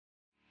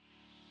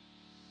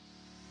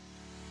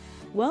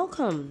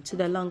Welcome to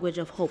the Language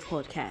of Hope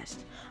podcast.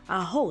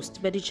 Our host,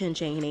 Betty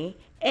Chenchene,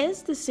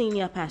 is the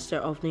senior pastor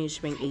of New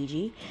Spring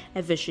AG,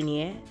 a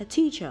visionary, a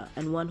teacher,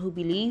 and one who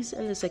believes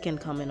in the second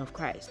coming of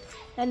Christ.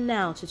 And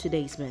now to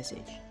today's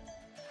message.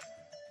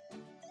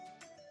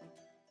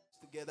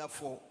 Together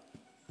for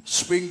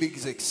Spring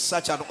Music,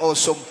 such an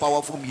awesome,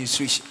 powerful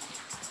musician.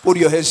 Put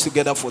your hands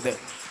together for them.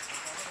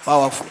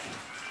 Powerful.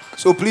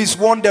 So please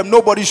warn them,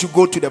 nobody should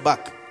go to the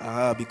back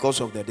because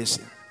of the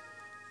distance.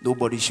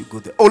 Nobody should go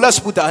there. Oh, let's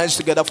put our hands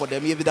together for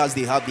them, even as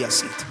they have their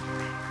seat.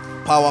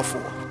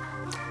 Powerful.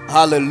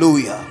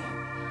 Hallelujah.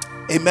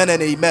 Amen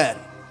and amen.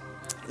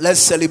 Let's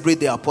celebrate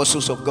the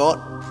apostles of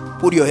God.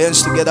 Put your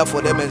hands together for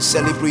them and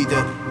celebrate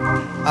them.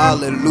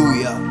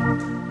 Hallelujah.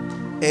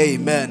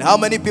 Amen. How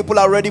many people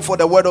are ready for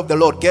the word of the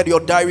Lord? Get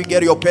your diary,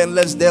 get your pen.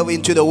 Let's delve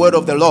into the word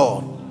of the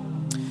Lord.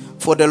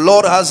 For the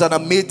Lord has an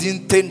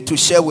amazing thing to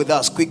share with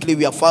us. Quickly,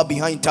 we are far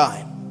behind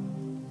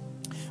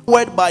time.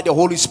 Word by the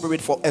Holy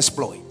Spirit for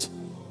exploit.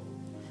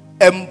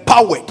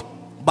 Empowered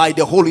by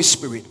the Holy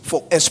Spirit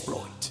for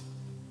exploit.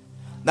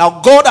 Now,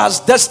 God has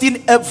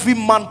destined every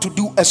man to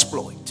do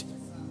exploit.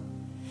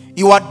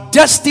 You are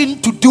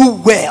destined to do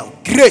well,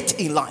 great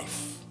in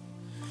life.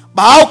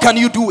 But how can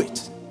you do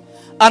it?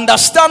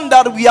 Understand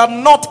that we are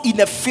not in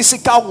a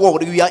physical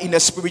world, we are in a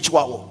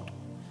spiritual world.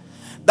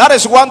 That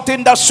is one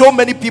thing that so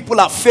many people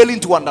are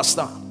failing to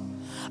understand.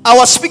 I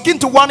was speaking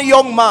to one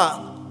young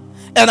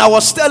man, and I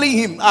was telling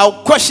him,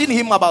 I questioned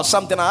him about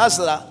something. I asked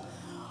that,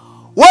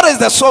 what is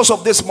the source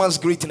of this man's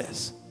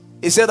greatness?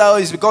 He said, oh,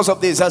 it's because of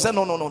this. I said,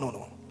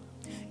 no.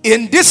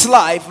 In this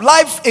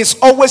life is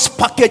always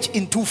packaged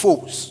in two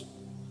folds.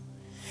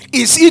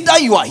 It's either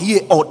you are here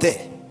or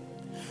there.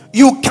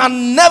 You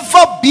can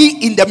never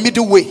be in the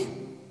middle way.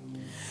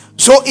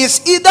 So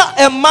it's either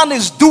a man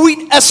is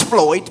doing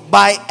exploit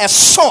by a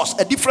source,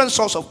 a different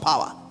source of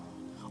power,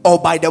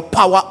 or by the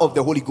power of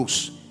the Holy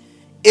Ghost.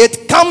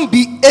 It can't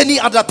be any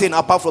other thing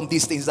apart from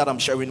these things that I'm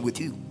sharing with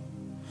you.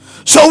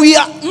 So we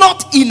are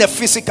not in a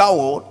physical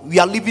world. We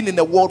are living in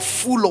a world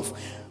full of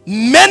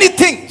many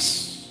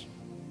things.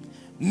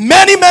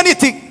 Many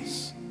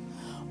things.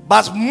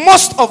 But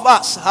most of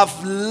us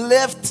have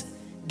left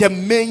the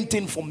main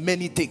thing for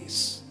many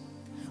things.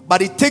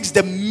 But it takes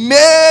the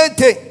main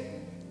thing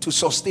to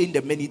sustain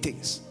the many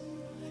things.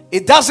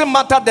 It doesn't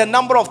matter the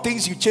number of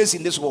things you chase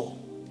in this world.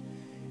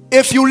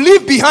 If you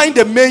leave behind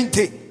the main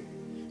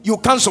thing, you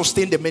can't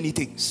sustain the many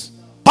things.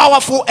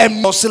 Powerful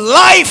and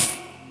life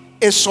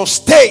is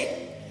sustained,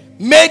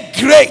 made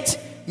great,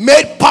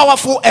 made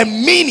powerful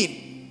and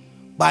meaning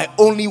by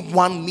only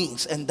one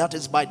means, and that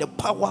is by the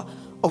power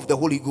of the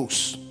Holy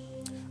Ghost.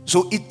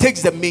 So it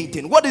takes the main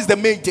thing. What is the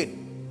main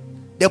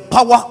thing? The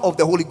power of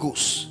the Holy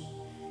Ghost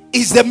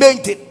is the main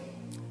thing.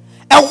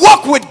 And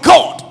walk with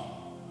God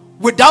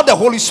without the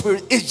Holy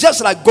Spirit is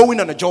just like going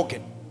on a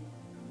jogging.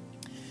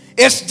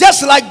 It's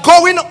just like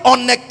going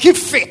on a keep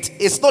fit.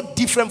 It's not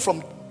different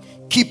from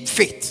keep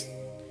fit.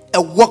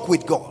 A walk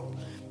with God.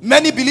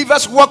 Many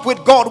believers walk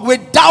with God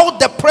without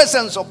the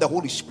presence of the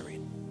Holy Spirit.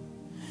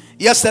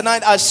 Yesterday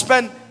night I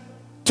spent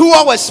 2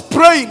 hours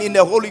praying in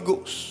the Holy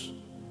Ghost.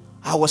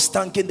 I was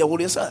thanking the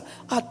Holy Spirit.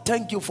 I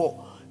thank you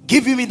for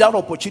giving me that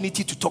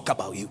opportunity to talk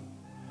about you.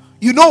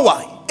 You know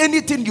why?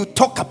 Anything you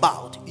talk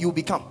about, you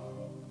become.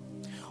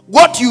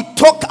 What you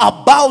talk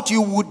about,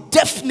 you would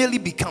definitely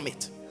become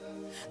it.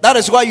 That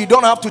is why you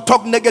don't have to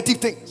talk negative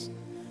things.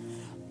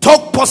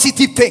 Talk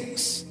positive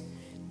things.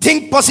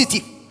 Think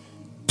positive.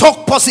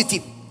 Talk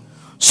positive.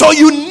 So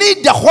you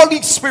need the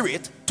Holy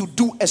Spirit to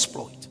do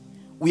exploit.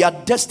 We are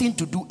destined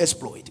to do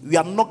exploit. We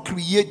are not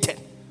created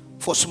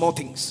for small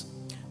things.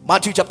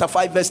 Matthew chapter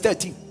 5 verse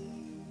 13.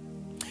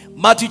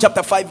 Matthew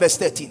chapter 5 verse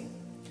 13.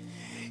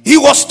 He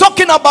was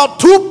talking about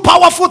two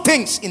powerful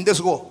things in this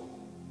world.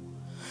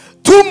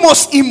 Two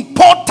most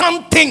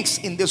important things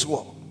in this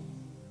world.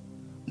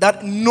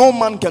 That no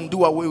man can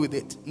do away with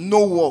it.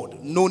 No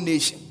world, no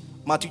nation.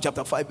 Matthew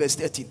chapter 5 verse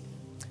 13.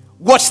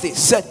 Watch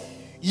this. Said,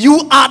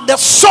 you are the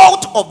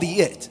salt of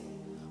the earth.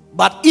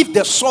 But if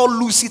the salt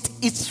loses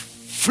its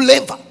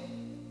flavor,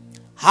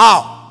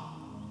 how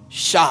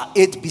shall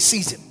it be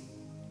seasoned?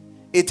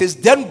 It is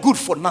then good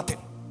for nothing,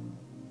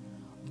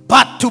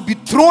 but to be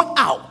thrown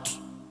out,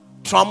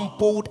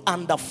 trampled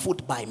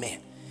underfoot by men.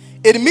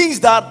 It means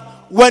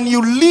that when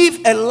you live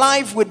a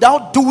life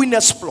without doing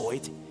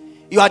exploit,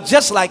 you are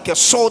just like a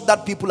salt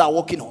that people are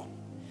walking on.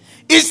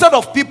 Instead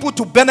of people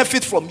to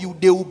benefit from you,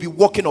 they will be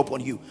walking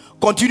upon you.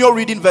 Continue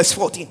reading verse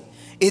 14.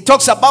 It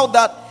talks about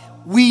that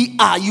you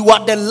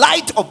are the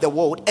light of the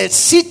world. A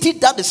city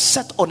that is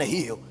set on a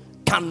hill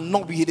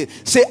cannot be hidden.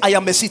 Say, I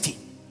am a city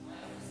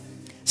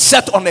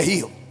set on a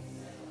hill.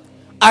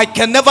 I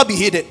can never be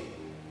hidden.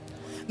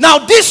 Now,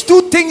 these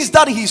two things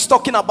that he's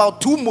talking about,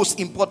 two most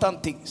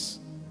important things,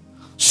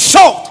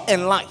 salt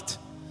and light.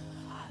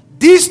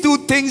 These two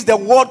things, the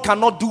world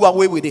cannot do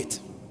away with it.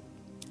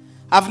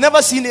 I've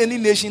never seen any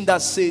nation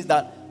that says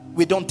that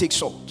we don't take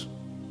salt.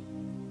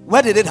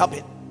 Where did it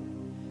happen?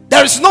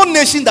 There is no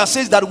nation that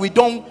says that we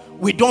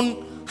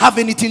don't have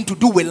anything to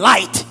do with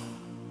light.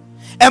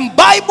 And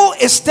Bible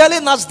is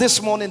telling us this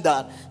morning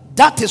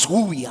that is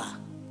who we are.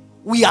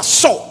 We are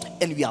salt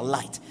and we are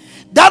light.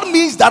 That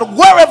means that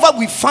wherever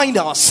we find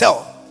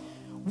ourselves,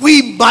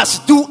 we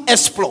must do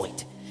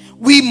exploit.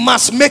 We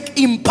must make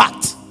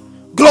impact.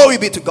 Glory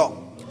be to God.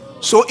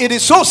 So it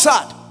is so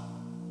sad.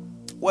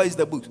 Where is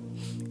the book?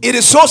 It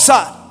is so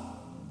sad.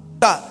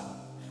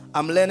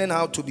 I'm learning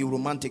how to be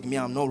romantic. Me,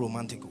 I'm not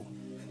romantic.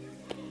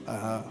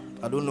 I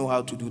don't know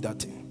how to do that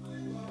thing.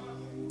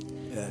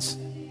 Yes.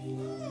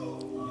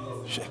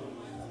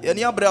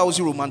 Any other was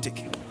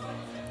romantic.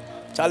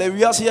 Charlie,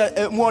 we are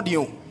here more than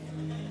you.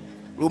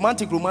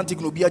 Romantic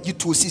no be a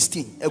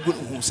 216. A good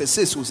who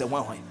says so.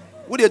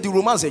 What do you do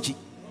romance?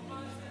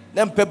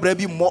 Then pebble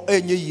be more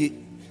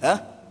any huh?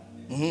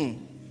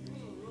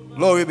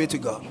 Glory be to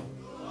God.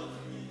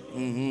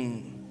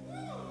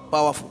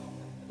 Powerful.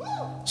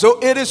 So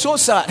it is so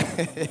sad.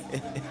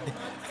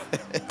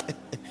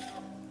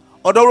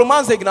 Or the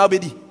romance they can now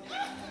be.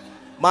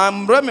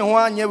 My brother,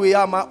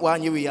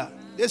 one year.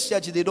 This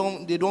church they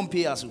don't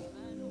pay us.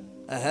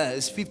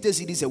 It's 50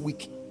 cedis a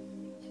week.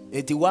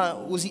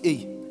 81 was it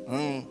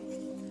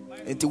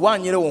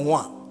 81 year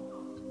one.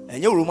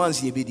 And your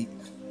romance ye be.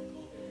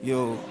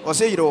 Yo, or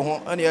say you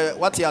don't and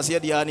what he has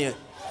said the annual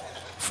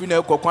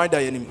funeral quite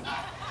enemy.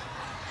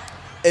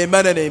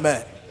 Amen and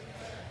amen.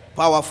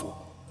 Powerful.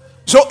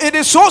 So it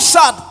is so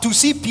sad to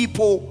see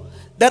people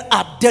that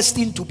are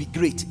destined to be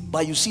great,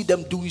 but you see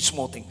them doing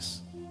small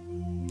things.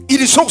 It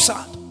is so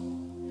sad.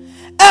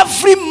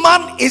 Every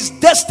man is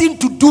destined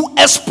to do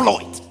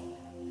exploit.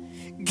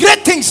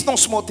 Great things, not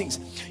small things.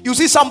 You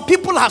see, some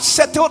people have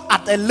settled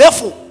at a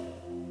level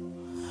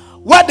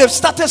where they've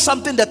started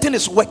something, the thing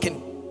is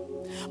working.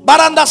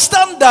 But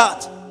understand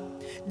that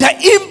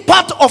the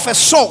impact of a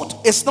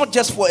salt is not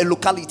just for a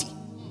locality.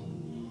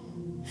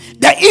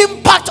 The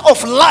impact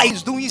of life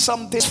is doing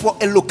something for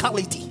a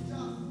locality.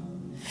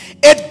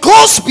 It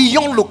goes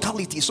beyond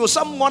locality. So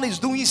someone is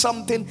doing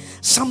something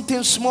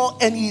small,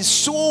 and he's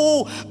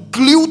so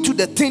glued to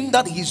the thing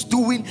that he's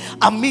doing.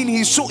 I mean,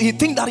 he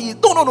think that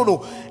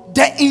no.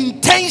 The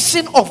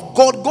intention of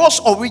God, God's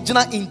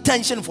original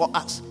intention for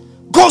us,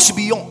 goes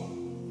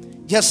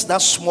beyond just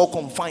that small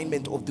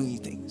confinement of doing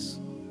things.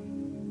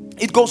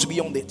 It goes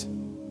beyond it.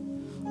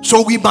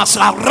 So we must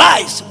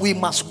arise. We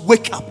must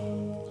wake up.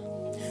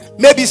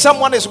 Maybe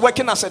someone is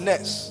working as a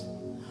nurse.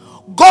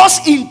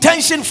 God's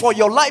intention for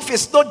your life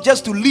is not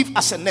just to live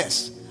as a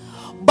nurse,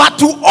 but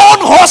to own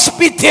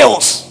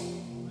hospitals,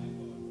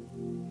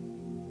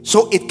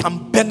 so it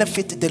can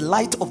benefit. The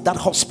light of that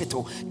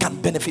hospital can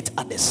benefit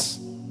others.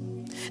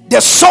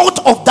 The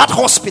salt of that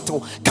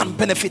hospital can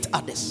benefit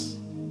others.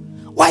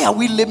 Why are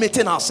we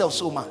limiting ourselves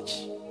so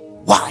much?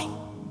 Why?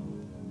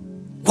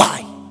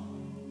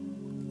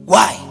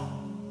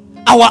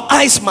 Our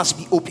eyes must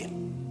be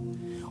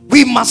open.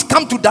 We must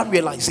come to that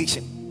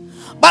realization.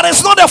 But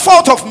it's not the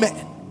fault of men.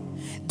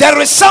 There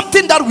is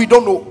something that we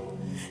don't know.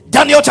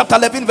 Daniel chapter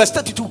 11 verse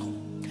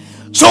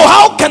 32. So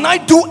how can I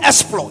do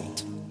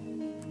exploit?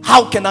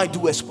 How can I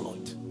do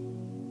exploit?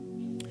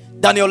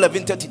 Daniel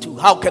 11:32.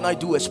 How can I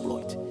do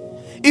exploit?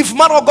 If,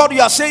 man of God,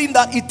 you are saying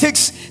that it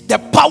takes the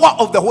power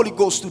of the Holy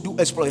Ghost to do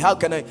exploit, how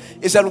can I?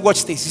 He said,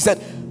 watch this. He said,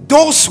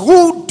 those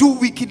who do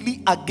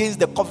wickedly against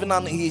the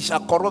covenant, he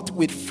shall corrupt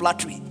with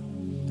flattery.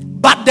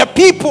 But the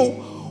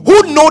people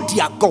who know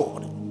their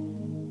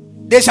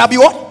God, they shall be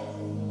what?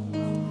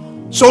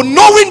 So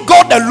knowing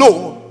God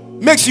alone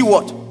makes you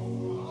what?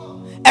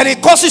 And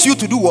it causes you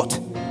to do what?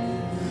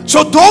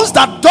 So those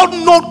that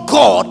don't know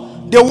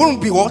God, they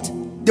won't be what?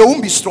 They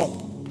won't be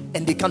strong,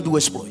 and they can't do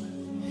exploit.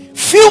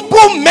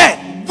 Feeble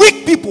men,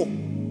 weak people,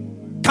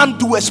 can't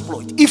do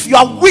exploit. If you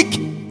are weak,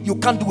 you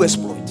can't do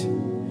exploit.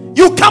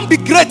 You can't be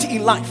great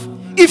in life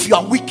if you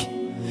are weak.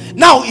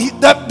 Now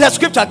the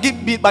scripture,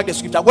 give me back the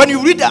scripture. When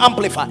you read the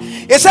Amplified,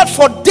 it said,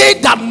 for they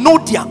that know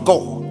their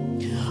God.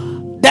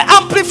 The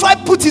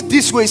Amplified put it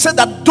this way. It said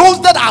that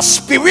those that are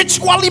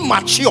spiritually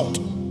matured,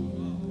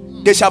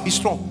 they shall be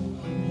strong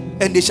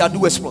and they shall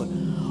do exploit.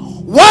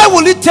 Why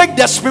will it take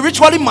the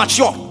spiritually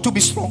mature to be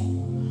strong?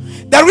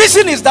 The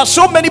reason is that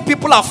so many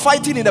people are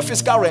fighting in the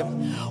physical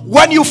realm.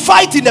 When you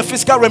fight in the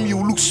physical realm,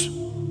 you lose.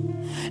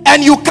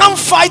 And you can't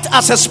fight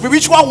as a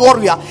spiritual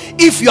warrior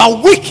if you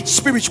are weak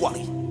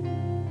spiritually.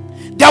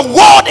 The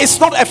world is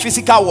not a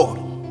physical world,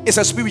 it's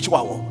a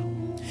spiritual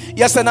world.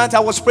 Yesterday night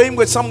I was praying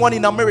with someone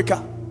in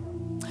America.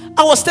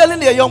 I was telling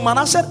the young man,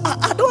 I said,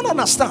 I don't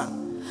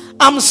understand.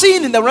 I'm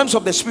seeing in the realms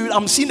of the spirit,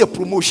 I'm seeing a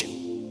promotion.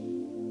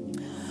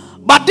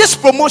 But this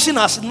promotion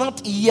has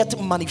not yet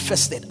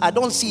manifested. I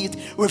don't see it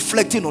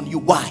reflecting on you.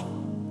 Why?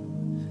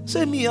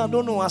 Say me, I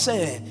don't know. I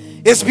say,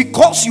 it's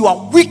because you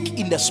are weak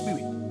in the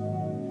spirit.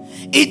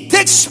 It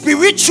takes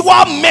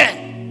spiritual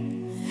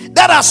men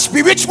that are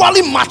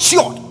spiritually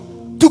matured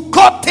to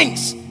cause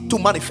things to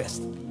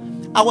manifest.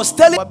 I was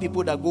telling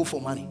people that go for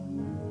money.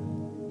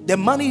 The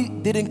money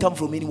didn't come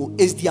from anyone.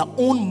 It's their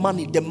own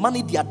money. The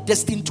money they are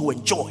destined to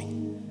enjoy.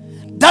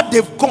 That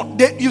they've got.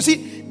 You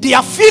see, they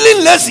are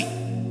feeling lazy.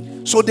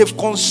 So they've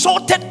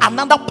consulted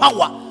another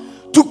power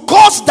to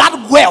cause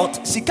that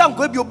wealth. She can't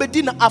go be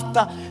obedient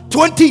after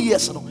 20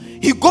 years,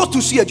 he goes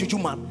to see a juju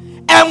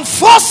man and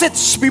force it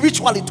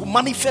spiritually to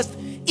manifest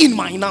in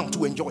my now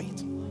to enjoy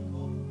it.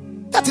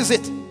 That is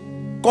it.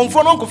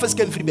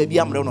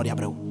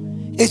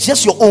 It's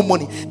just your own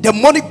money. The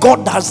money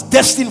God has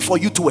destined for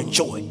you to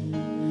enjoy,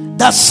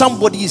 that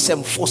somebody is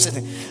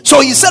enforcing it.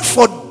 So he said,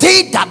 for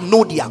they that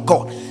know their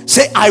God,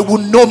 say, I will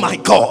know my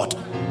God.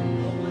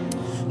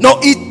 No,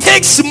 it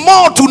takes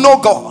more to know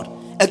God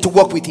and to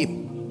work with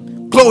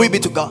him. Glory be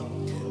to God.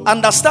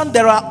 Understand,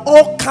 there are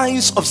all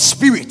kinds of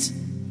spirits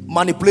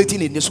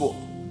manipulating in this world.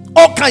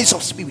 All kinds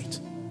of spirit.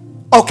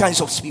 All kinds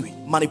of spirit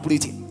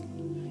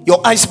manipulating.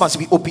 Your eyes must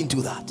be open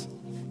to that.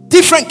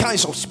 Different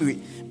kinds of spirit.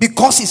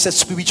 Because it's a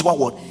spiritual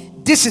world.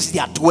 This is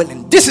their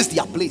dwelling. This is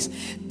their place.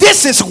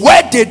 This is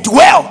where they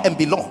dwell and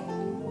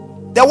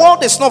belong. The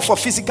world is not for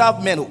physical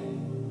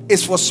men.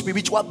 It's for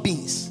spiritual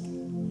beings.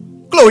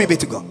 Glory be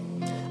to God.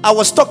 I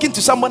was talking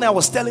to someone. I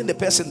was telling the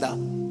person that,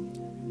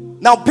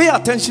 now pay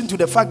attention to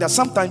the fact that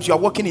sometimes you are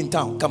walking in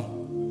town.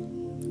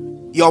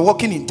 Come. You are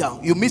walking in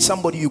town. You meet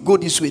somebody. You go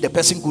this way. The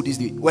person go this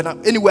way.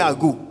 Anywhere I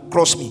go,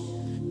 cross me.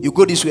 You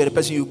go this way. The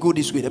person. You go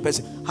this way. The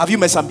person. Have you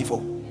met some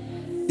before?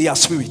 They are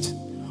spirit.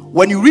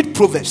 When you read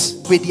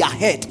Proverbs with their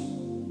head,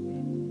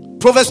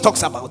 Proverbs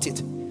talks about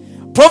it.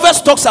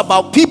 Proverbs talks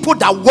about people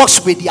that works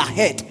with their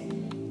head.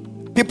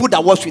 People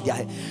that works with their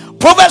head.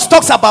 Proverbs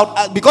talks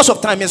about, because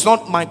of time, it's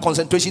not my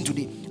concentration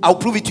today. I'll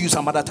prove it to you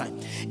some other time.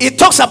 It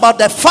talks about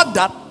the fact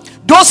that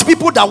those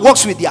people that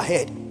works with their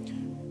head,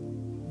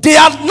 they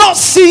are not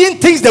seeing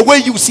things the way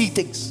you see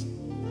things.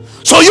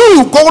 So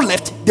you go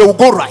left, they will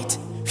go right.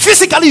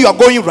 Physically you are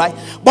going right,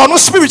 but not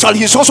spiritually,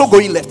 he's also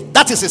going left.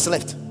 That is his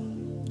left.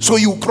 So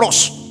you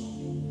cross.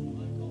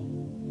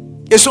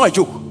 It's not a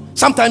joke.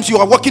 Sometimes you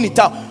are walking in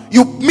town,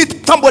 you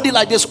meet somebody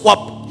like this,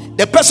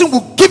 the person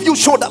will give you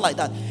shoulder like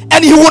that,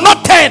 and he will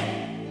not turn.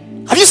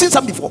 Have you seen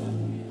something before?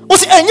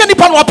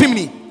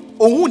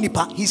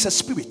 He's a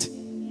spirit.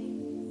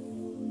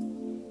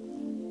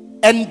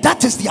 And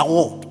that is their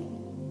world.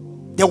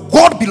 The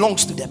world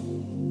belongs to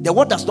them. The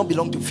world does not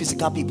belong to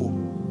physical people.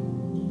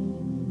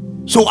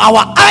 So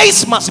our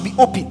eyes must be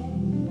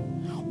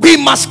open. We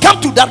must come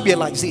to that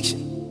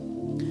realization.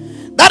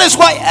 That is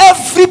why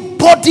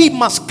everybody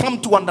must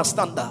come to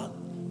understand that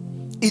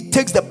it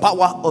takes the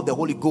power of the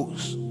Holy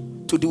Ghost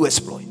to do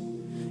exploit.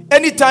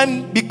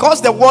 Anytime,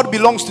 because the world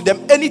belongs to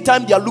them,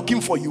 anytime they are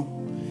looking for you,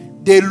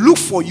 they look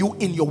for you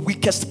in your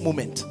weakest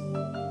moment.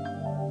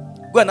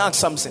 Go and ask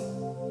Samson.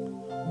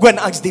 Go and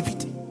ask David.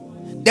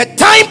 The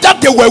time that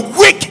they were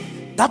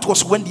weak, that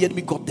was when the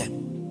enemy got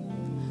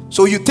them.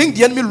 So you think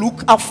the enemy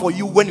look out for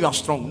you when you are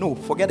strong? No,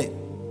 forget it.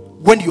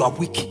 When you are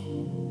weak,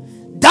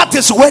 that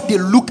is where they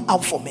look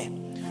out for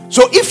men.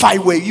 So if I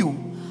were you,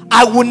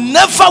 I would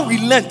never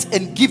relent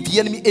and give the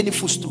enemy any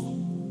footstool.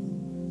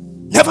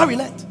 Never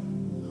relent.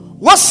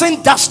 What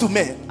sin does to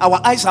men, our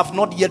eyes have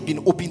not yet been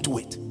open to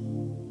it.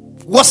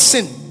 What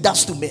sin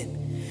does to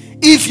men.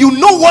 If you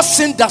know what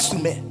sin does to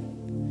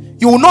men,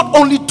 you will not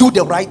only do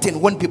the right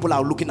thing when people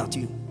are looking at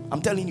you.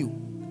 I'm telling you.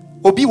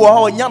 You think,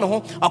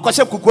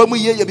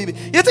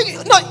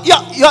 no,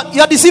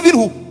 you're deceiving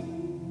who?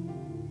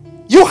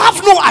 You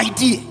have no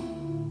idea.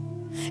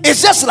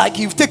 It's just like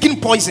you've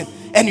taken poison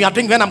and you are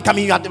drinking. When I'm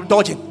coming, you are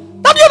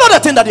dodging. Now, do you know the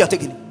thing that you are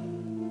taking?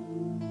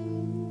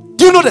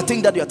 Do you know the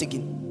thing that you are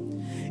taking?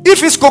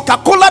 If it's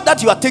Coca-Cola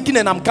that you are taking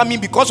and I'm coming,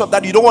 because of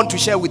that you don't want to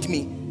share with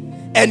me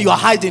and you are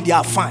hiding, they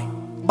are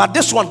fine. But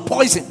this one,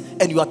 poison,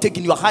 and you are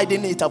taking, you are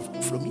hiding it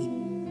from me.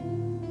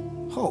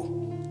 Oh.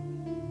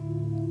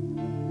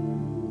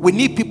 We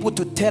need people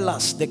to tell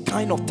us the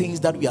kind of things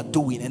that we are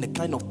doing and the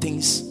kind of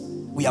things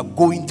we are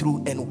going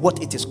through and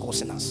what it is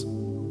causing us.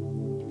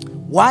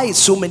 Why is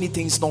so many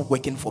things not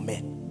working for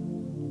men?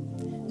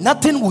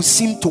 Nothing will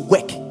seem to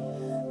work.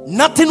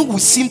 Nothing will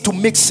seem to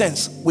make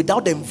sense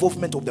without the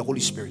involvement of the Holy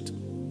Spirit.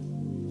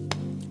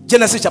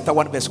 Genesis chapter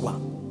 1 verse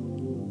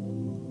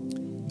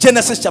 1.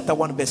 Genesis chapter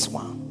 1 verse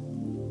 1.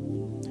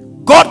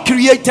 God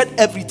created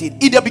everything.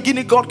 In the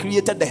beginning, God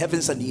created the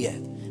heavens and the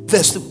earth.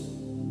 Verse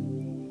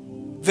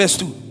 2. Verse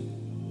 2.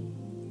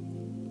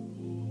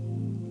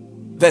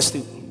 Verse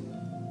 2.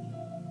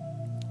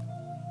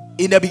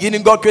 In the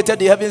beginning, God created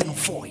the heavens and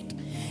void,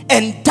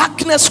 and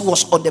darkness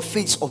was on the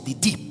face of the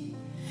deep.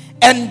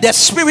 And the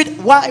Spirit,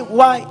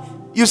 why?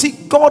 You see,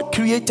 God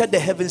created the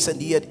heavens and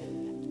the earth.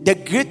 The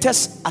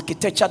greatest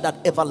architecture that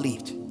ever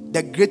lived.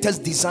 The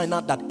greatest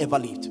designer that ever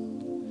lived.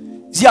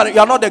 See, you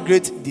are not the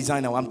great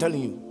designer, I'm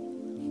telling you.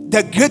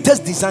 The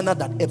greatest designer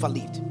that ever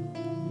lived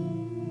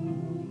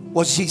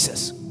was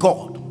Jesus,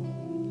 God,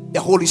 the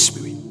Holy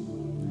Spirit.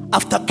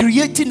 After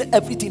creating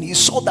everything, he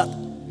saw that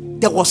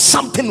there was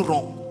something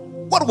wrong.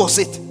 What was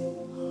it?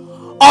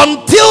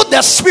 Until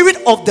the Spirit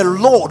of the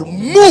Lord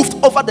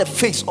moved over the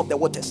face of the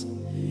waters,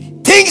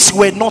 things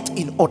were not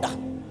in order.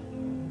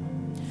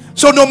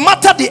 So no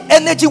matter the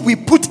energy we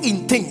put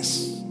in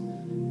things,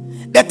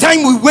 the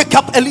time we wake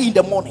up early in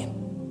the morning,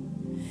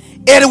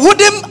 it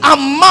wouldn't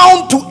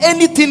amount to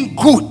anything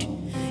good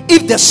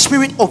if the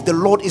Spirit of the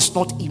Lord is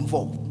not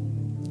involved.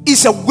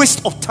 It's a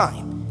waste of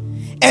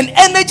time. and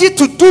energy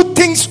to do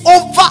things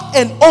over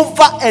and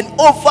over and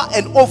over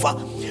and over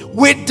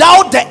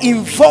without the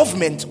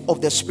involvement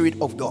of the Spirit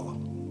of God.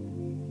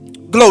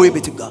 Glory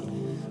be to God.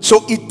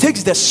 So it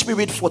takes the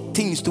Spirit for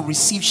things to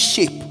receive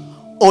shape,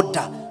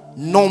 order,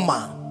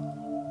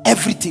 normal.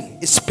 Everything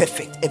is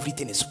perfect.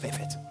 Everything is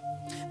perfect.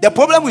 The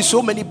problem with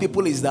so many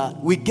people is that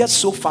we get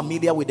so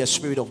familiar with the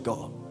Spirit of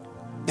God,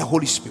 the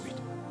Holy Spirit.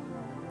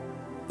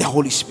 The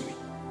Holy Spirit.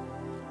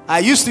 I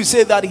used to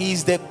say that he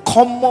is the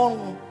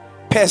common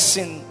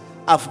person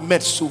I've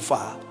met so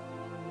far,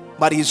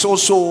 but he's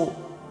also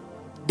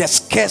the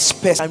scarce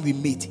person we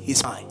meet.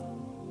 He's mine.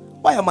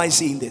 Why am I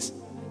saying this?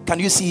 Can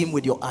you see him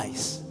with your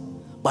eyes?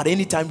 But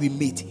anytime we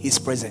meet, he's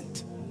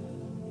present.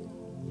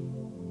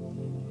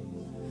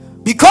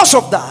 Because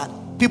of that,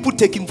 people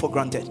take him for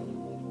granted.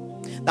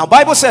 Now,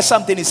 Bible says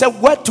something. It said,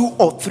 where 2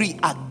 or 3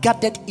 are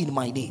gathered in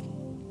my name,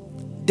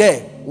 there,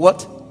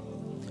 what?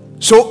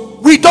 So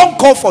we don't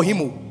call for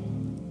him.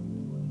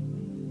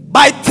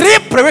 By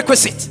 3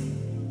 prerequisites,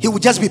 he will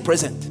just be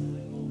present.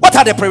 What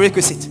are the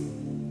prerequisites?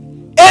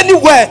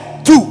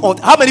 Anywhere 2 or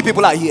how many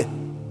people are here?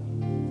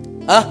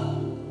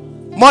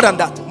 More than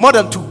that, more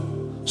than 2.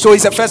 So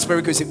it's the first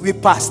prerequisite. We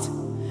passed.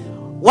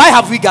 Why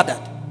have we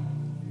gathered?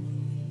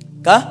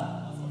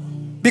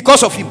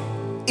 Because of him.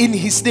 In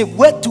his name,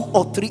 where 2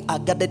 or 3 are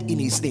gathered in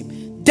his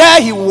name,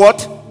 there he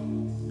what?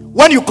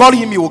 When you call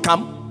him, he will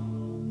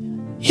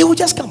come. He will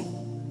just come.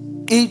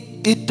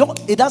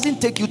 It doesn't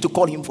take you to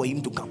call him for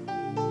him to come.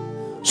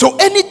 So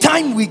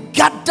anytime we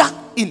gather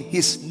in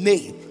his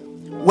name,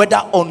 whether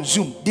on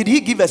Zoom, did he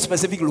give a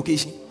specific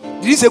location?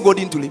 Did he say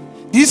Golden Tulip?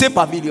 Did he say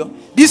Pavilion?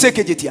 Did he say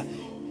KJTia?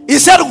 He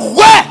said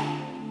where?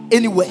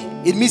 Anywhere.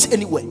 It means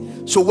anywhere.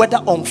 So whether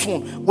on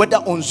phone, whether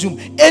on Zoom,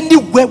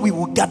 anywhere we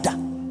will gather.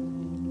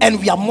 And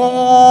we are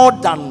more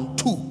than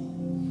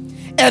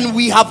 2. And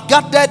we have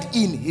gathered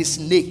in his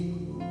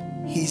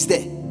name. He's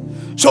there.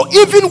 So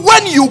even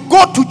when you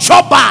go to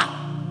Choba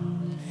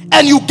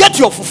and you get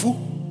your fufu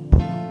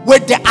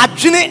with the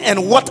adjini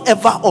and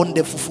whatever on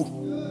the fufu,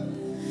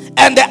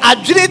 and the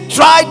adjini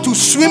try to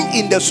swim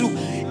in the soup,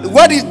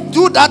 when he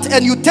do that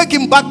and you take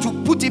him back to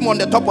put him on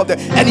the top of the,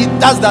 and he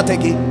does that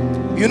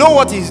again, you know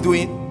what he's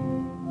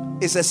doing?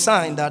 It's a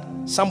sign that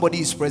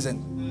somebody is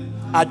present.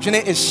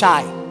 Adjini is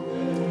shy.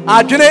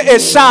 Adjini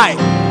is shy.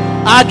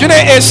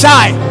 Adjini is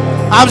shy.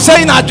 I'm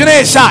saying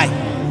Adjini is shy.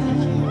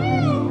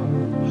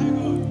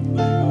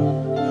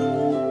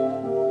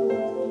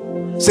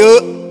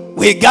 So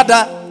we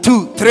gather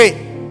 2, 3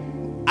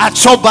 at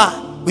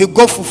Choba. We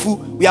go fufu.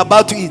 We are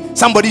about to eat.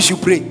 Somebody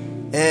should pray.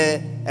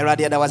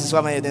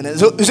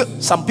 So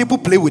some people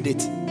play with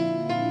it.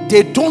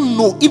 They don't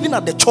know, even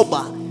at the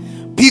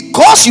Choba,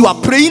 because you are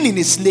praying in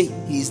his name,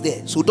 he is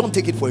there. So don't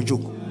take it for a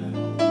joke.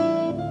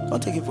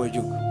 Don't take it for a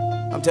joke.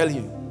 I'm telling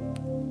you.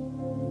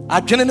 I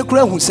generally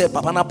who said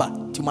Papa Naba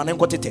to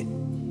Manengotete.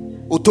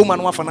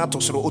 Otomanu afana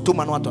tosoro,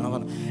 otomanu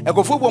atona.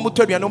 Egofo bo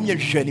mutwa no mye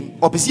hwehwanim.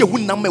 Obese hu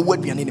nam ewu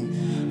aduane nim.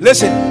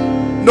 Listen,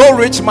 no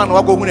rich man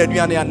wa go hu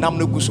aduane anam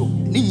no guso.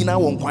 Ni nyina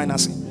won kwan na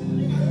se.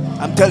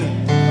 I'm telling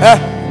you.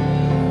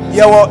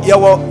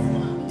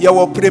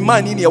 Yawo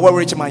premani ni yawo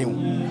rich man yo.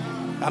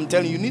 I'm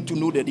telling you, you need to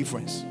know the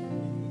difference.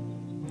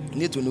 You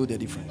need to know the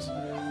difference.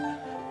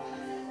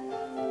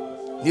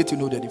 You need to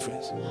know the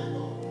difference.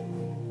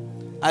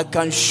 I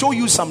can show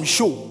you some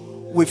show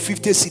with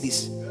 50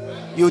 CDs.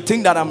 You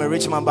think that I'm a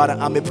rich man, but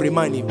I'm a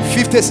pre-money.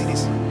 50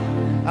 CDs.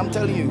 I'm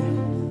telling you.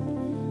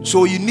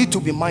 So you need to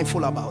be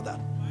mindful about that.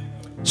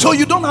 So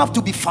you don't have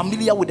to be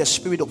familiar with the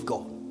Spirit of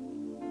God.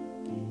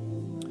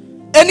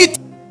 Any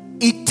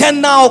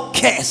eternal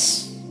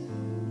curse.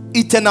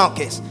 Eternal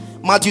curse.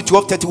 Matthew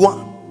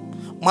 12:31.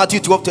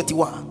 Matthew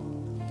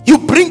 12:31. You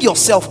bring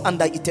yourself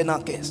under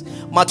eternal curse.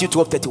 Matthew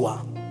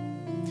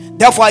 12:31.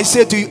 Therefore I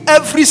say to you,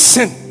 every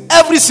sin,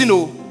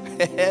 oh,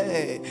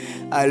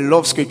 I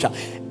love scripture.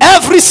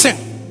 Every sin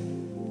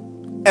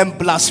and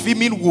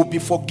blaspheming will be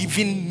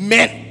forgiven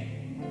men.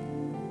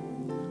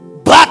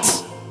 But,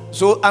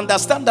 so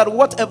understand that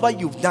whatever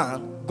you've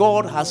done,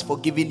 God has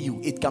forgiven you.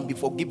 It can be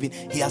forgiven.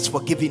 He has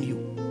forgiven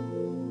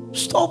you.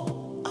 Stop,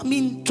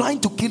 trying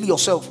to kill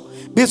yourself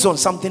based on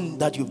something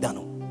that you've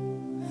done.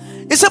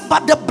 He said,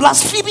 but the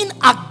blaspheming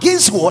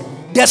against what?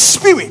 The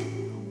Spirit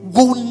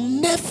will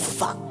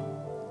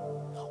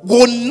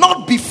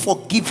not be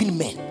forgiven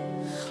men.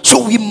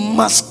 So we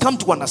must come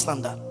to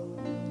understand that.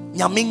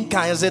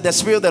 Nyaminka said, the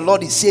Spirit of the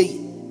Lord is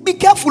saying, be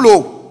careful,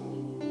 oh.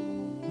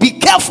 Be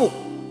careful.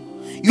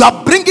 You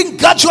are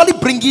gradually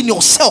bringing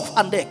yourself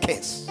under a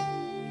curse.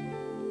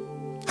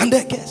 Under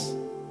a curse.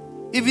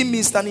 Even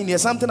me standing here,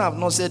 something I have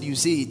not said, you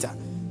say it.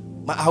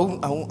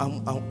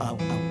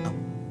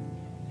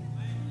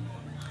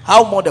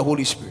 How more the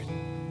Holy Spirit?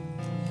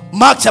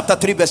 Mark chapter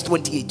 3 verse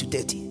 28 to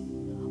 30.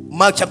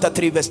 Mark chapter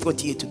 3 verse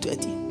 28 to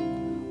 30.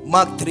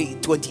 Mark 3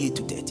 28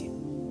 to 30.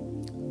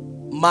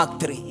 Mark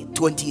 3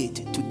 28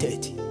 to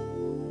 30.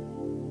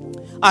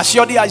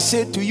 Assuredly I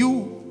say to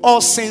you,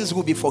 all sins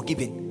will be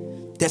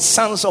forgiven, the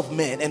sons of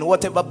men, and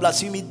whatever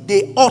blasphemy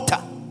they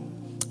utter.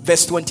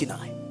 Verse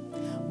 29.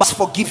 But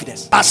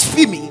forgiveness,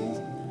 blasphemy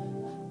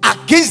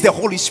against the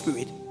Holy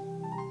Spirit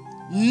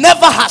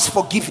never has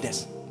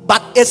forgiveness,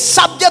 but is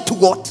subject to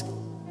what?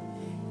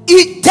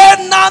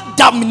 Eternal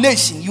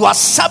damnation. You are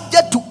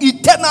subject to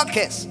eternal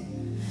curse.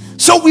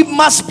 So we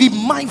must be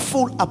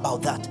mindful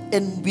about that,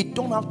 and we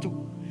don't have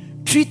to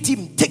treat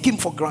him, take him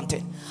for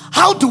granted.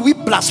 How do we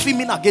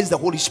blaspheme against the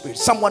Holy Spirit?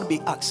 Someone may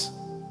ask.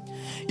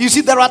 You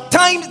see, there are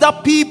times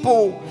that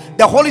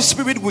the Holy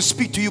Spirit will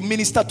speak to you,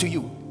 minister to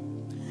you.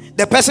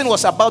 The person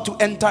was about to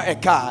enter a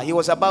car. He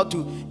was about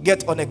to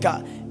get on a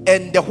car,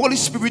 and the Holy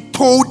Spirit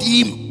told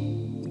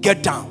him,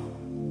 get down.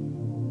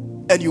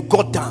 And you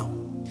got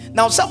down.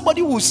 Now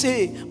somebody will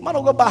say, man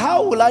of God, but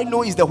how will I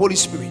know it's the Holy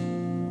Spirit?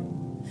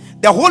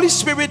 The Holy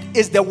Spirit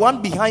is the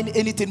one behind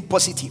anything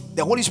positive.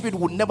 The Holy Spirit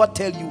will never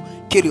tell you,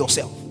 kill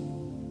yourself.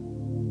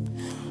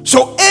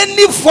 So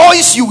any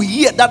voice you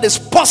hear that is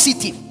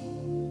positive,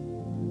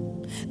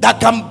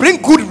 that can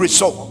bring good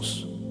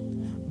results,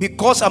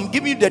 because I'm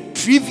giving you the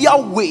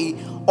trivial way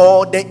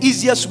or the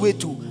easiest way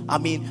to,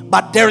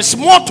 but there is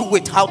more to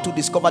it, how to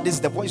discover this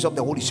is the voice of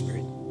the Holy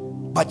Spirit.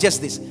 But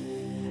just this.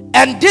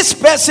 And this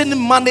person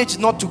managed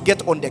not to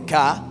get on the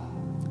car,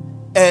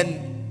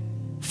 and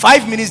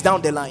 5 minutes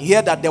down the line,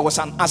 hear that there was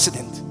an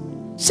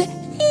accident. Say,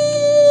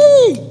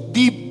 hey,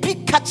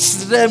 Bibi catch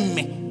them.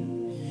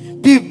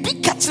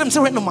 Bibi catch them.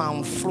 Say, no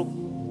man flow.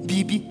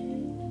 Bibi.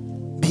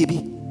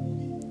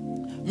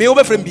 Me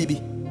over from Bibi.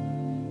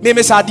 Me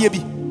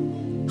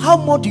Sadia. How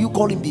more do you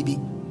call him Bibi?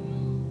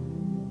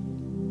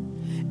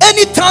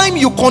 Anytime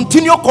you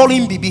continue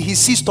calling him Bibi, he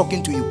ceases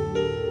talking to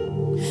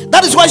you.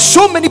 That is why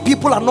so many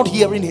people are not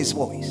hearing his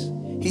voice.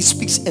 He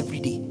speaks every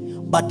day,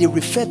 but they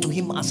refer to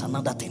him as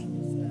another thing.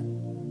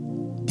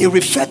 They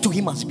refer to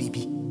him as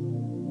Bibi.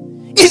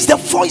 It's the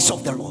voice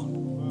of the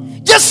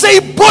Lord. Just say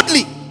it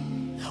boldly.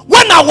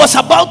 When I was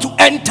about to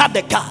enter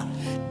the car,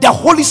 the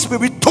Holy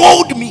Spirit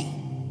told me.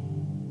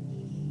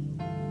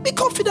 Be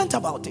confident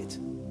about it.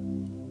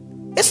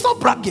 It's not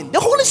bragging. The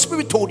Holy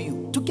Spirit told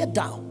you to get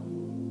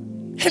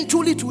down. And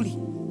truly,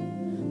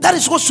 that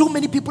is what so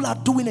many people are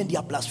doing, and they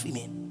are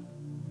blaspheming.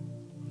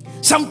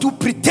 Some do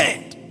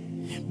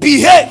pretend,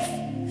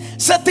 behave.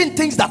 Certain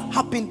things that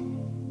happen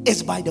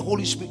is by the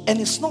Holy Spirit, and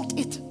it's not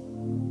it.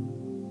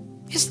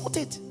 It's not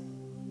it.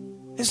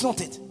 It's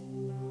not it.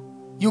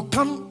 You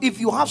can't, if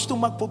you have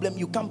stomach problem,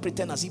 you can't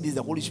pretend as if it's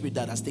the Holy Spirit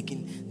that has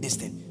taken this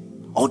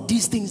thing. All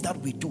these things that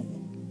we do,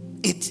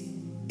 it's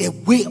a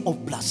way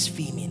of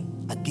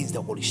blaspheming against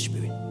the Holy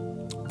Spirit.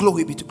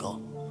 Glory be to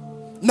God.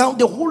 Now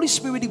the Holy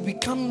Spirit, if we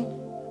can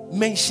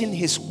mention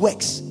his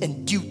works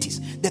and duties,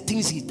 the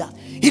things he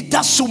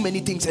does so many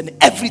things and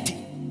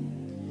everything.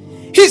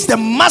 He's the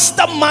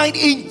mastermind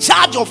in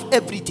charge of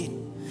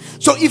everything.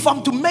 So if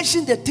I'm to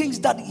mention the things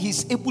that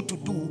he's able to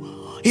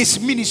do, his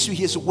ministry,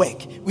 his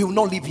work, we will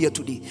not live here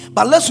today.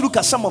 But let's look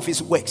at some of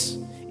his works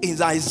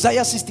in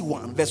Isaiah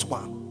 61 verse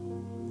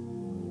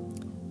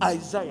 1.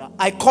 Isaiah,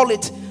 I call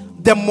it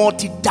the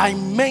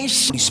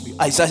multi-dimensional spirit.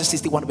 Isaiah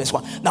 61 verse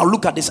 1. Now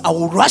look at this. I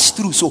will rush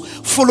through, so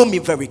follow me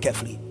very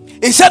carefully.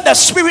 It said the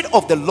Spirit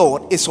of the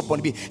Lord is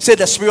upon me. Say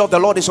the Spirit of the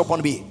Lord is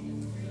upon me.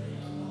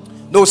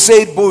 No,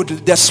 say it boldly.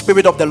 The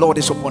Spirit of the Lord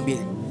is upon me.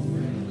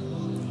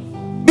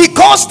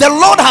 Because the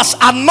Lord has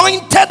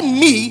anointed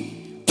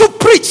me to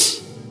preach.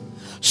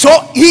 So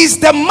he is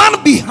the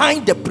man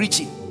behind the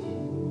preaching.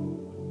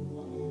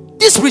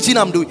 This preaching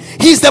I'm doing,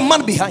 he is the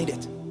man behind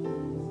it.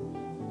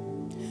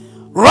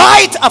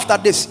 Right after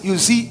this, you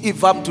see,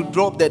 if I'm to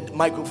drop that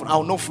microphone, I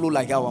will not flow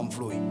like how I'm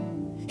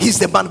flowing. He's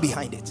the man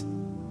behind it.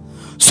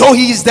 So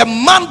he is the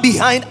man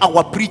behind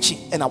our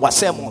preaching and our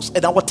sermons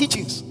and our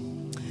teachings.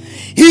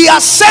 He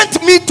has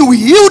sent me to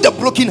heal the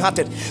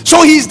brokenhearted.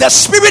 So he is the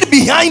Spirit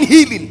behind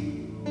healing,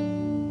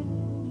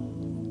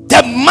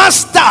 the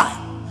master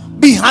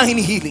behind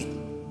healing.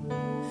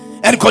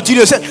 And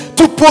continue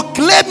to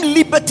proclaim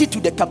liberty to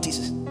the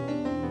captives.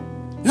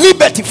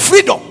 Liberty,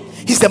 freedom.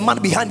 He's the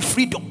man behind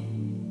freedom.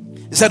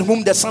 He said,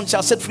 whom the Son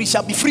shall set free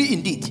shall be free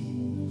indeed.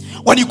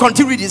 When you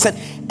continue reading, he said,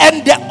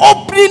 and the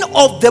opening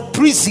of the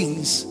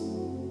prisons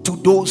to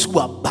those who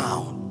are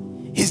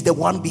bound. He's the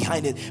one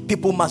behind it.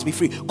 People must be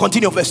free.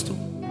 Continue verse 2.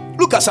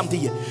 Look at something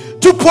here.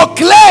 To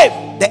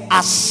proclaim the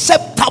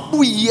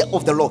acceptable year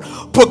of the Lord.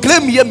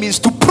 Proclaim here means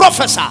to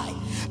prophesy,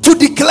 to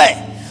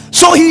declare.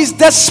 So he is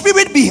the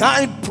Spirit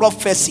behind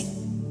prophecy.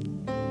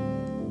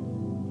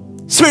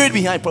 Spirit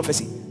behind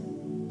prophecy.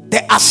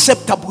 The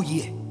acceptable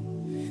year.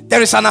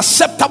 There is an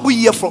acceptable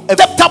year from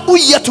acceptable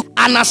year to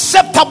an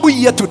acceptable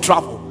year to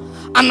travel,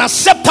 an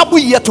acceptable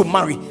year to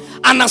marry,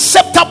 an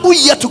acceptable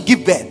year to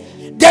give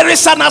birth. There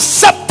is an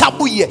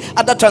acceptable year.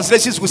 Other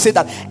translations will say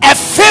that a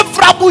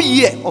favorable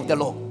year of the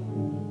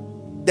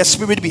Lord. The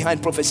Spirit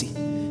behind prophecy.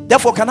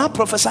 Therefore, can I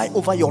prophesy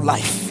over your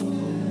life?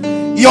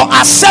 Your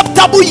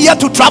acceptable year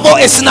to travel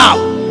is now.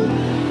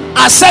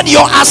 I said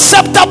your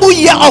acceptable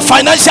year of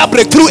financial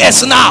breakthrough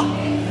is now.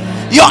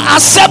 Your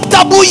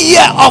acceptable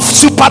year of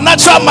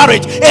supernatural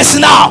marriage is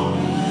now.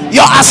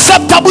 Your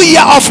acceptable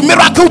year of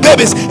miracle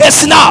babies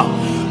is now.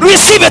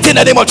 Receive it in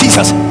the name of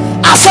Jesus.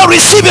 I said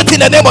receive it in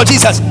the name of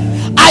Jesus.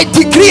 I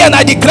decree and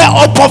I declare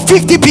upon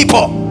 50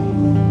 people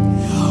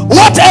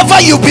Whatever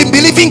you've been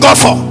believing God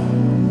for,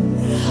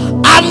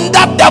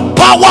 under the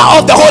power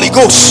of the Holy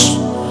Ghost,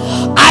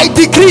 I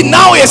decree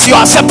now is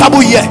your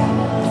acceptable year.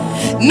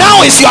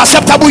 Now is your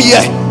acceptable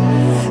year.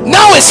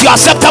 Now is your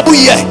acceptable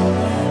year.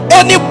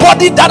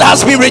 Anybody that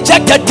has been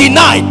rejected,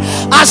 denied,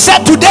 I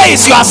said today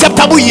is your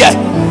acceptable year.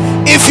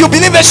 If you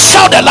believe it,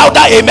 shout a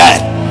louder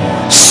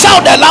amen.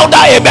 Shout a louder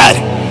amen.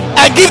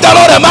 And give the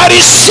Lord a mighty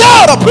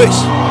shout of praise.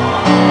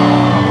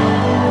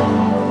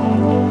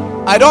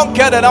 I don't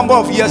care the number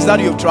of years that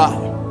you've tried,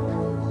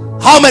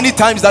 how many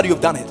times that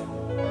you've done it.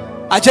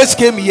 I just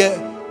came here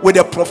with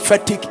a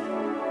prophetic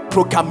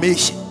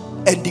proclamation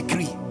and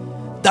decree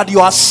that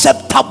your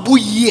acceptable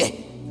year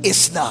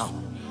is now.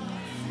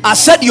 I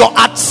said your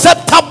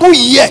acceptable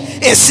year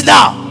is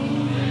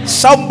now.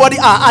 Somebody,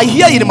 I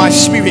hear in my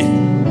spirit,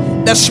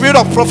 the spirit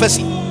of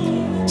prophecy.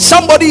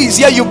 Somebody is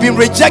here, you've been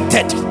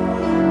rejected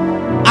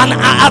and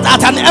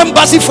at an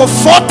embassy for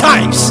 4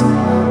 times.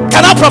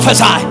 Can I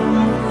prophesy?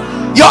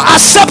 Your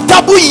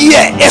acceptable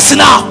year is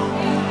now.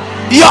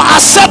 Your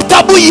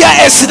acceptable year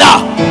is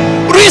now.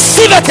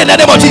 Receive it in the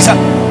name of Jesus.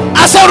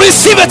 I said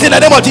receive it in the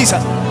name of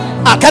Jesus.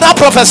 Can I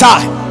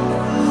prophesy?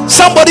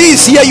 Somebody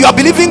is here, you are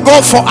believing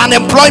God for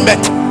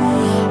unemployment.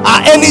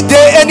 Any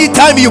day,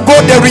 anytime you go,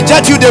 they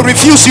reject you, they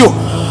refuse you.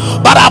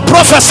 But I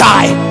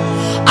prophesy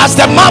as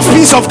the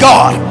mouthpiece of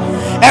God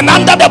and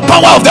under the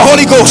power of the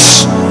Holy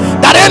Ghost,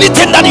 that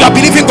anything that you are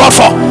believing God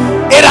for,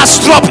 it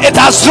has dropped, it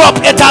has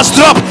dropped, it has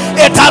dropped,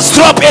 it has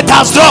dropped, it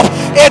has dropped,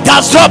 it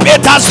has dropped,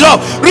 it has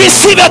dropped.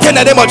 Receive it in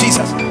the name of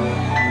Jesus.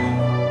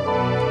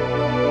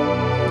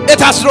 It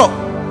has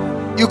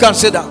dropped. You can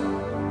sit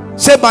down.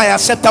 Say, my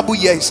acceptable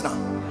year is now.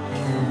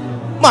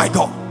 My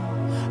God.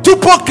 To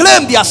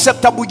proclaim the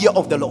acceptable year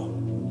of the Lord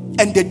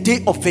and the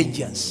day of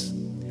vengeance.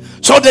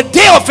 So the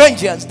day of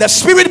vengeance, the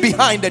spirit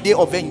behind the day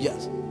of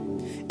vengeance,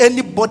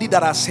 anybody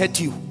that has hurt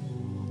you,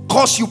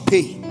 caused you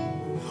pain,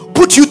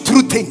 put you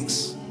through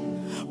things,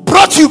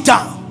 brought you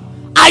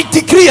down, I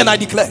decree and I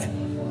declare,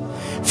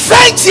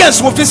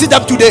 vengeance will visit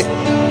them today.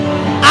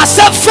 I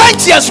said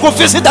vengeance will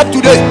visit them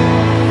today.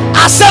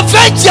 I said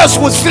vengeance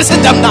will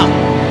visit them now.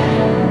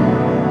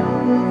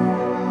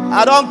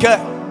 I don't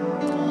care.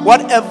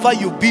 Whatever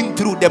you've been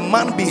through, the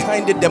man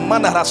behind it, the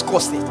man that has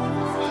caused it,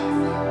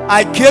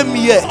 I came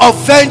here of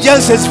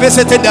vengeance is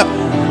visiting them.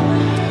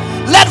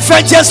 Let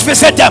vengeance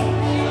visit them.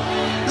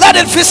 Let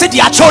it visit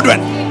their children.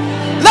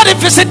 Let it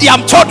visit their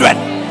children.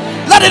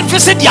 Let it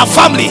visit their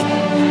family.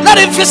 Let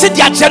it visit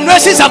their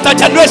generations after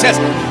generations.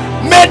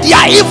 May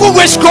their evil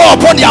wish go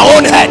upon their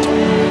own head.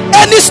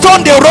 Any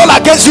stone they roll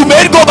against you,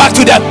 may it go back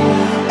to them.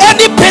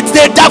 Any pit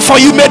they dug for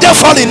you, may they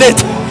fall in it.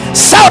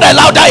 Shout a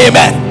louder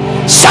amen.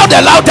 Shout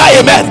a louder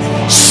amen.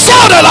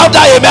 Shout a louder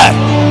amen.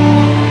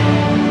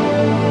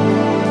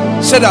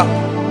 Sit down.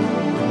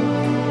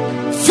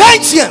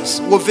 Vengeance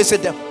will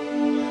visit them,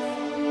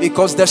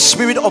 because the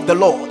spirit of the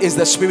Lord is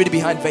the spirit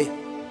behind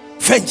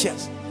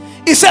vengeance.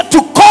 He said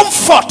to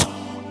comfort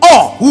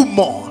all who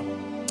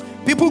mourn.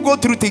 People go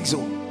through things.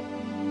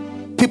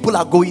 People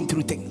are going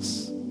through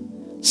things.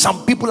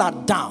 Some people are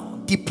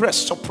down,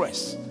 depressed,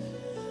 suppressed.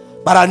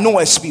 But I know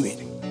a spirit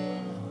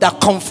that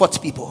comforts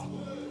people.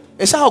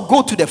 He said, I'll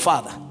go to the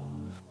Father,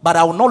 but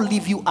I will not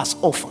leave you as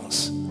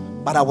orphans,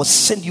 but I will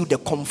send you the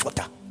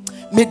comforter.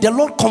 May the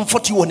Lord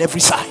comfort you on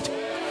every side.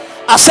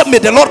 I said, may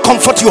the Lord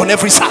comfort you on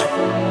every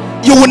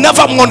side. You will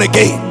never mourn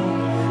again.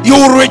 You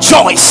will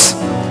rejoice.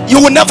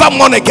 You will never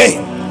mourn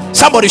again.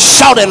 Somebody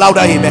shout a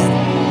louder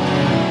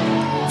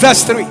amen.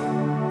 Verse 3.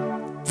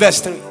 Verse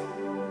 3.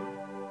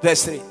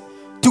 Verse 3.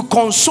 To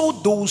console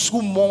those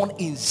who mourn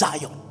in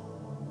Zion.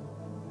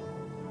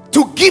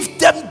 To give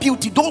them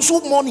beauty. Those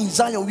who mourn in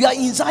Zion, we are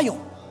in Zion.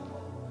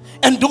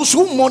 And those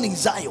who mourn in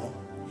Zion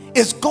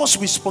is God's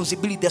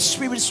responsibility, the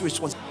Spirit's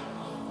responsibility.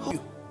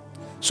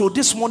 So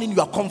this morning you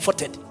are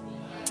comforted.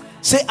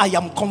 Say, I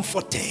am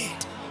comforted.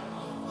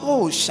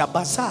 Oh,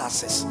 Shabazah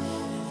says,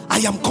 I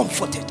am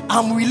comforted.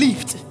 I'm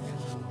relieved.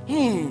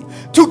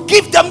 To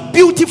give them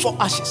beauty for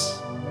ashes.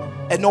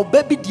 And no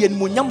baby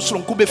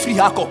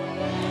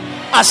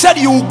I said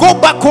you will go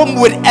back home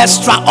with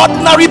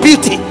extraordinary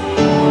beauty,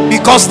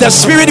 because the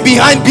spirit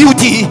behind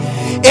beauty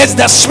is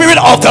the spirit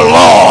of the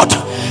Lord.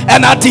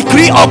 And I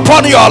decree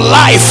upon your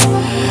life,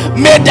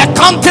 may the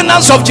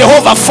countenance of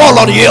Jehovah fall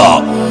on you,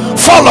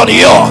 fall on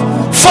you,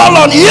 fall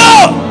on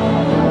you.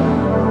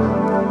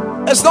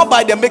 It's not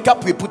by the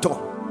makeup we put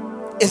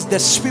on, it's the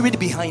spirit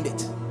behind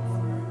it.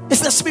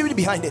 It's the spirit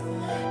behind it.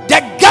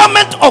 The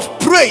garment of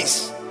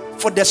praise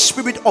for the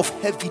spirit of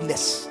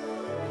heaviness.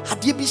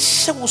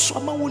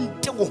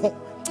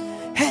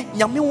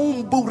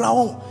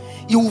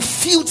 You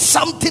feel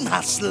something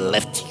has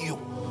left you.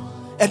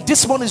 And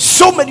this morning,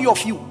 so many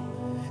of you,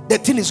 the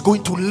thing is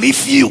going to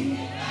leave you.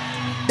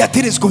 The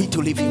thing is going to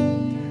leave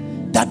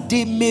you. That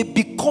they may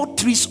be called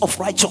trees of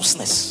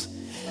righteousness.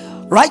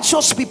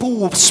 Righteous people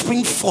will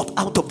spring forth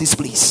out of this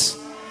place.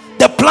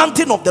 The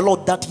planting of the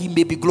Lord, that he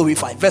may be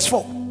glorified. Verse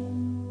 4.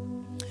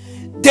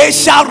 They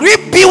shall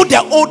rebuild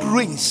the old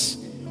ruins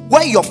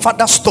where your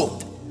father stood,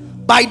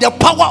 by the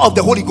power of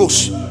the Holy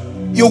Ghost.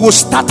 you will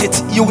start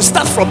it. You will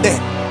start from there.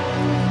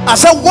 I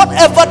said,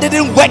 whatever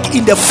didn't work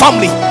in the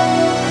family,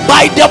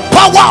 by the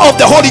power of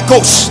the Holy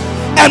Ghost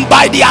and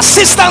by the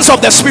assistance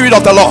of the Spirit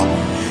of the Lord,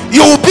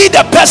 you will be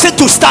the person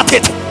to start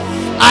it.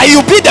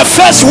 You be the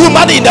first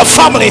woman in the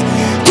family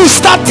to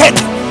start it.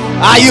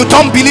 You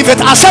don't believe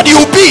it? I said,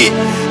 you'll be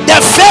the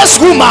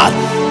first woman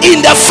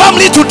in the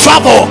family to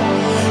travel.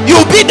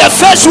 You'll be the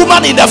first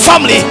woman in the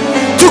family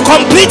to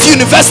complete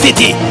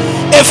university.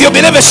 If you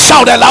believe it,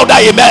 shout a louder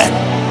amen.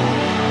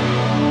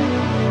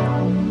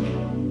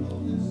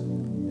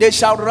 They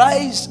shall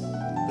raise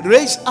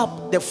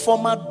up the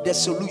former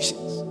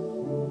dissolutions,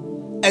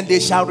 and they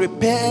shall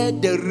repair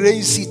the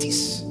ruined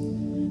cities.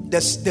 The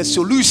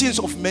solutions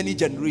of many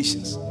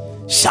generations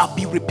shall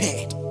be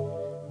repaired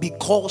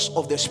because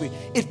of the Spirit.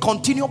 It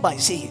continues by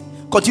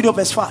saying, continue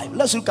verse 5.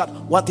 Let's look at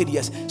what it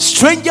is.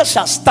 Strangers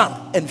shall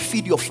stand and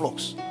feed your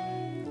flocks,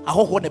 and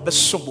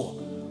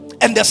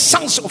the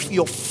sons of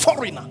your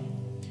foreigner,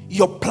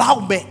 your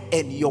plowmen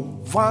and your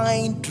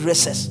vine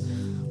dressers.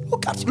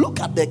 Look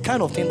at the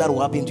kind of thing that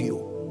will happen to you.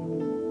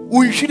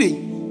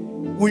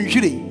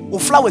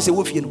 Flowers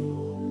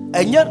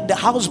and yet the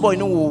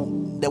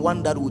houseboy the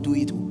one that will do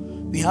it.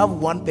 We have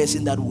one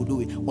person that will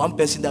do it, one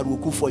person that will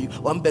cook for you,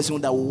 one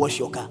person that will wash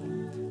your car.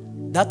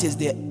 That is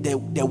the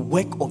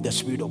work of the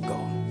Spirit of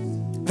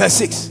God. Verse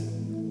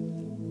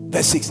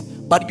 6.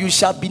 But you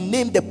shall be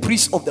named the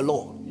priest of the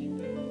Lord.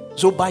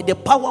 So by the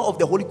power of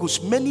the Holy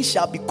Ghost, many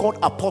shall be called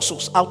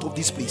apostles out of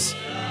this place.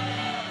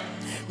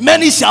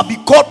 Many shall be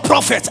called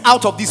prophets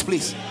out of this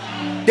place.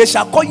 They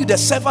shall call you the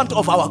servant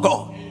of our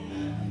God.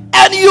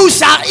 And you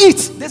shall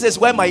eat. This is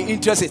where my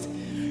interest is.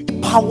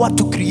 Power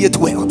to create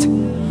wealth.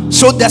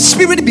 So the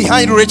spirit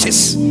behind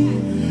riches.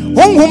 May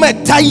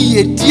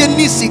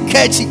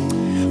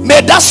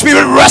that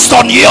spirit rest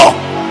on you.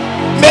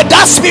 May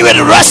that spirit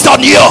rest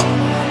on you.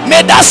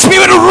 May that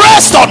spirit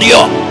rest on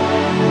you.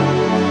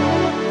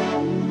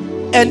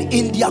 And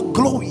in their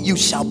glory you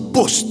shall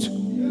boast.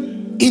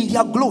 In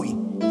their glory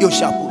you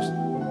shall boast.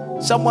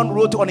 Someone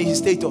wrote on his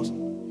status.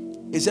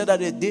 He said that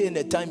the day and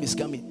the time is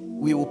coming.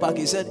 We will pack.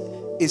 He said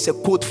it's a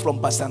quote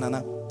from Pastor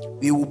Nana.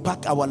 We will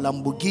pack our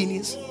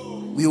Lamborghinis.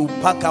 We will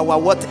pack our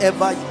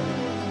whatever.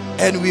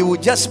 And we will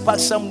just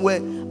pass somewhere.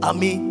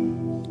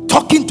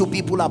 Talking to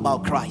people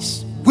about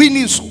Christ.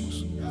 Winning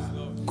souls.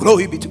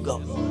 Glory be to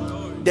God.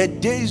 The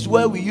days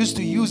where we used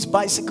to use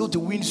bicycle to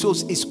win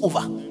souls is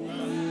over.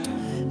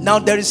 Now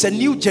there is a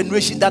new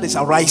generation that is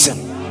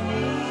arising.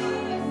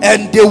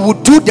 And they will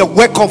do the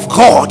work of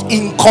God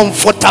in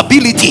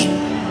comfortability.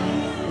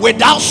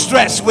 Without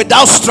stress,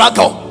 without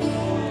struggle.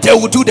 They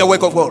will do the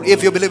work of God.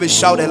 If you believe it,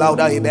 shout it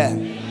louder,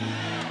 amen.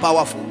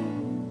 Powerful.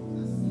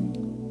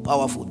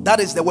 Powerful. That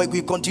is the work.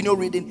 We continue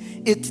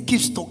reading. It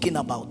keeps talking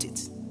about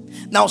it.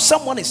 Now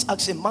someone is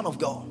asking, man of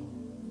God,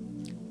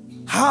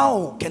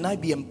 how can I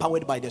be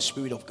empowered by the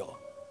Spirit of God?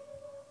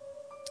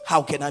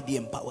 How can I be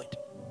empowered?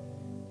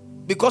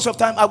 Because of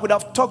time, I would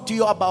have talked to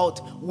you about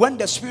when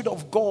the Spirit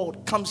of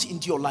God comes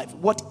into your life,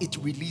 what it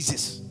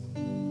releases.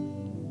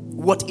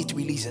 What it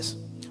releases.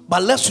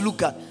 But let's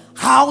look at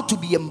how to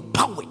be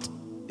empowered.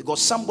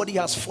 Because somebody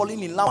has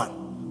fallen in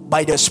love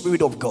by the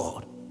Spirit of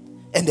God.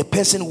 And the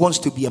person wants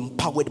to be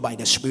empowered by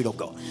the Spirit of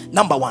God.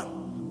 Number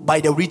one, by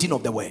the reading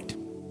of the word.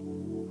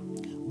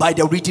 By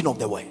the reading of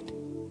the word.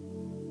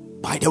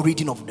 By the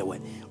reading of the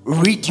word.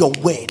 Read your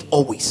word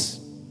always.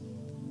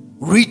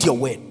 Read your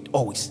word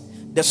always.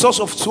 The source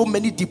of so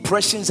many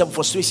depressions and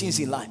frustrations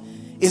in life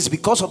is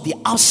because of the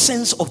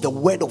absence of the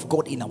word of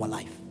God in our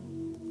life.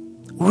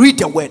 Read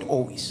the word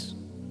always.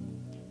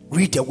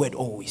 Read the word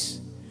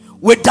always.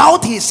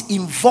 Without his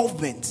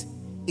involvement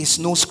is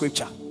no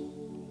scripture.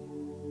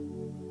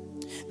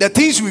 The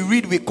things we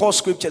read, we call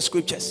scriptures.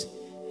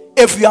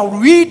 If we are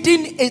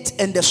reading it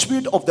and the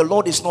Spirit of the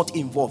Lord is not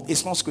involved,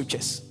 it's not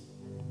scriptures.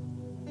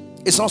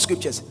 It's not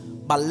scriptures,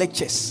 but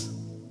lectures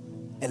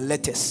and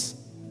letters.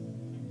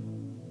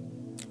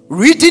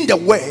 Reading the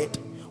word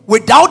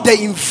without the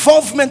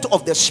involvement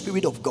of the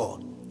Spirit of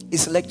God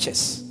is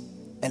lectures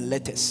and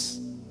letters.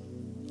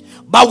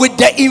 But with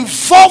the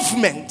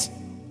involvement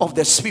of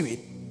the Spirit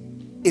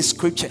is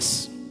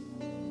scriptures.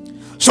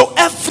 So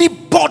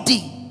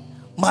everybody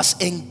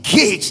must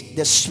engage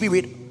the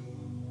Spirit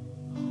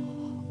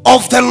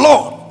of the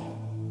Lord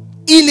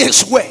in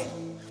his word.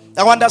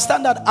 Now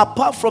understand that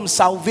apart from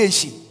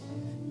salvation,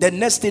 the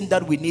next thing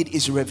that we need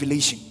is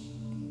revelation.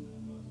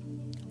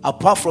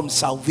 Apart from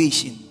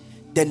salvation,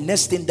 the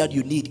next thing that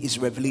you need is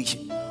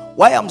revelation.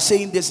 Why I'm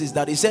saying this is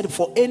that he said,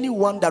 for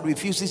anyone that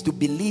refuses to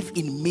believe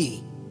in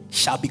me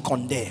shall be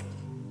condemned.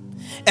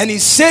 And he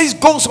says,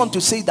 goes on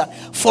to say that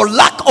for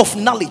lack of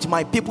knowledge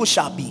my people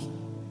shall be.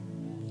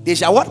 They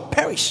shall what?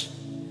 Perish.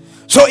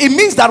 So it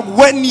means that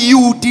when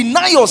you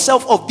deny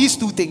yourself of these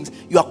two things,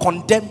 you are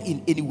condemned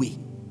in any way.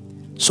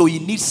 So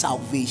you need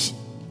salvation.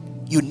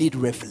 You need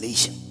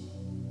revelation.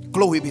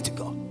 Glory be to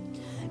God.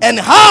 And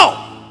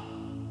how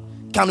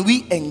can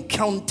we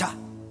encounter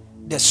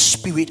the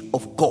Spirit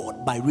of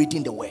God? By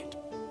reading the word.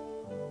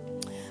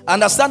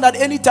 Understand that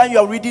anytime you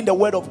are reading the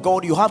word of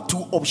God, you have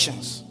two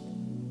options.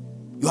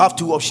 You have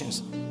two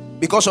options.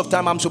 Because of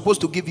time, I'm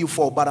supposed to give you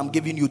 4, but I'm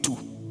giving you 2.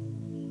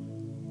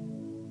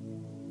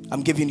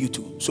 I'm giving you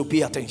 2. So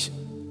pay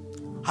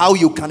attention. How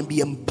you can be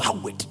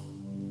empowered.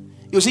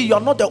 You see, you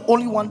are not the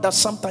only one that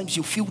sometimes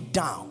you feel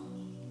down.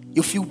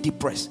 You feel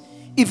depressed.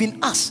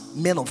 Even us,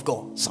 men of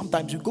God,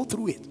 sometimes you go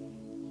through it.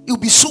 You'll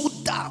be so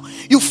down.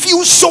 You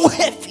feel so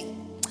heavy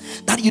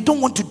that you don't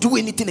want to do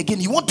anything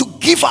again. You want to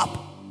give up.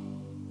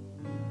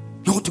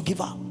 You want to give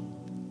up.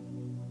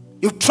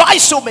 You've tried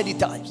so many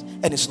times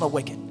and it's not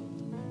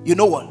working. You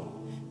know what?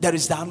 There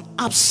is an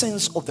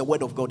absence of the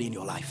word of God in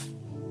your life.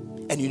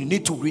 And you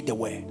need to read the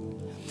word.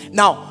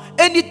 Now,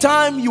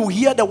 anytime you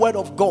hear the word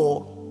of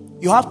God,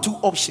 you have two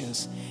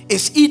options.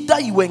 It's either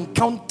you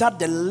encounter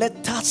the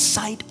letter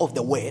side of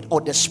the word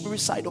or the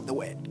spirit side of the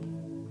word.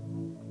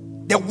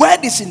 The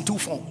word is in two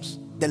forms,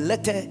 the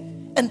letter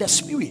and the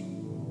spirit.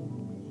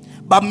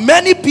 But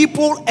many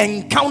people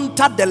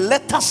encounter the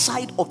letter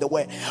side of the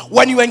word.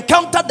 When you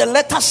encounter the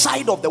letter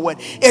side of the word,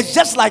 it's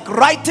just like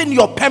writing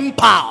your pen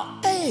pal.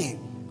 Hey,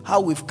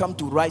 how we've come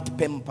to write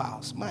pen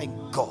pals. My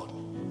God.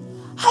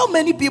 How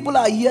many people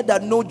are here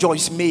that know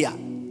Joyce Meyer?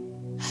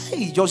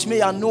 Hey, Joyce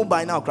Meyer, I know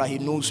by now, he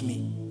knows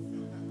me.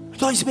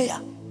 Joyce Meyer.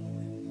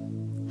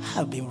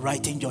 I've been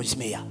writing Joyce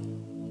Meyer.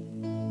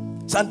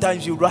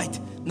 Sometimes you write,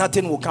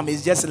 nothing will come.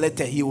 It's just a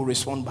letter, he will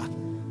respond back.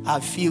 I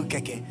feel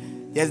keke.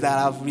 Yes, that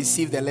I've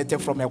received a letter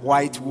from a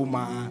white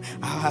woman.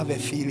 I have a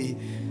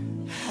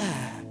feeling.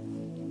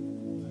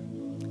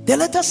 The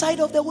letter side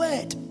of the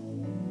word.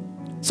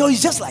 So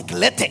it's just like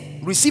letter,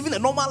 receiving a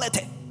normal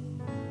letter.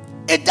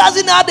 It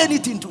doesn't add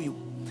anything to you.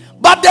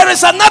 But there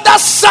is another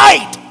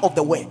side of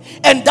the word,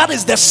 and that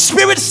is the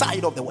spirit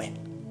side of the word.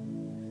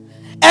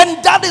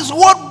 And that is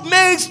what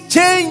makes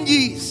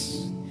changes,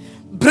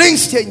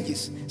 brings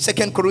changes.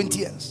 2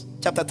 Corinthians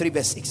chapter 3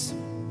 verse 6.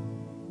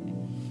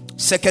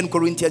 2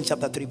 Corinthians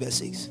chapter 3 verse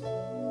 6.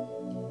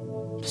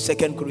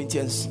 2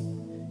 Corinthians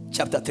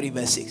chapter 3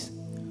 verse 6.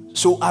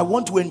 So I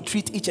want to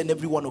entreat each and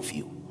every one of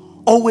you,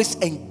 always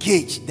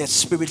engage the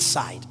spirit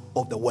side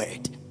of the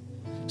word.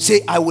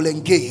 Say, I will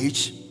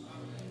engage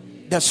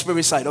the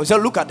spirit side. So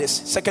look at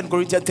this. 2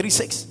 Corinthians 3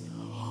 6.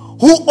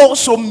 Who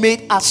also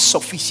made us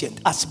sufficient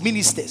as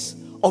ministers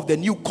of the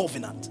new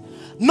covenant.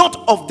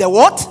 Not of the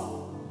what?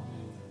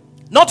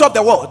 Not of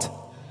the what?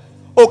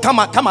 Oh, come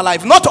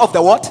alive. Not of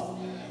the what?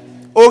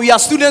 Oh, we are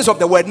students of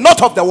the word.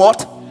 Not of the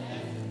what?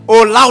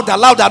 Oh, louder.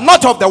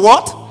 Not of the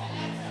what?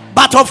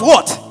 But of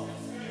what?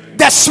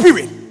 The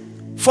spirit.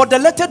 For the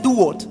letter do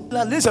what?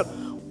 Listen.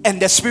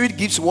 And the spirit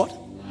gives what?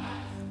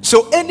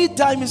 So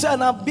anytime you say,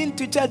 and I've been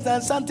to church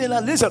and something,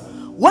 and listen,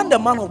 when the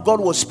man of God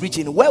was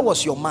preaching, where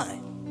was your mind?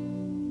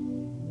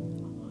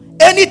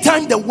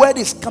 Anytime the word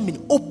is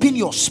coming, open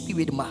your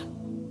spirit, man.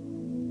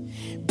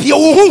 Be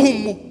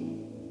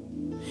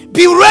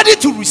ready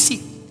to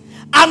receive.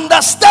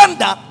 Understand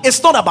that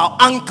it's not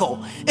about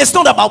uncle, it's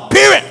not about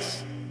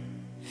parents,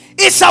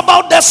 it's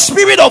about the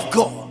spirit of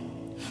God.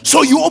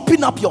 So you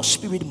open up your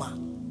spirit,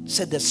 man.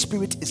 Say, the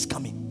spirit is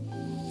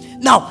coming.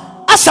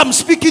 Now, as I'm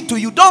speaking to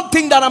you, don't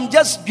think that I'm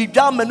just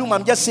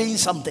saying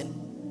something.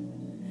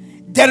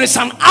 There is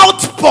an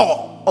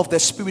outpour of the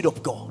spirit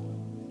of God.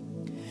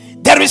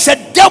 There is a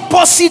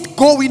deposit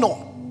going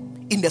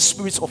on in the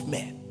spirits of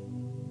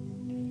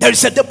men. There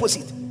is a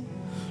deposit.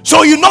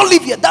 So you not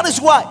live here. That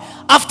is why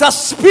after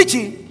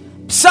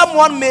speaking,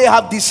 someone may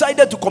have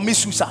decided to commit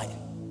suicide.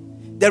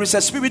 There is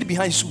a spirit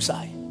behind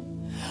suicide.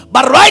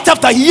 But right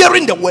after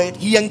hearing the word,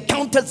 he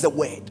encounters the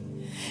word.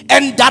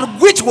 And that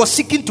which was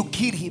seeking to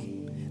kill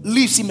him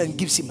leaves him and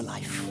gives him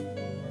life.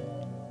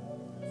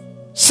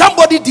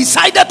 Somebody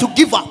decided to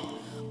give up.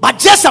 But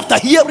just after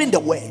hearing the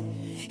word,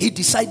 he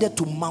decided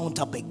to mount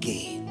up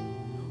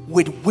again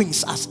with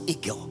wings as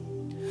eagle.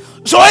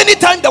 So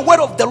anytime the word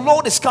of the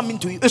Lord is coming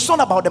to you, it's not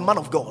about the man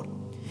of God.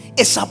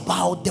 It's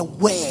about the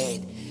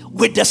word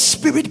with the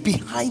spirit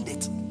behind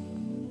it.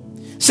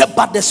 So,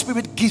 but the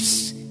spirit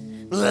gives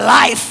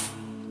life.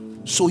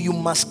 So you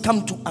must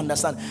come to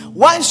understand.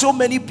 Why so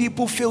many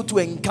people fail to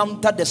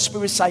encounter the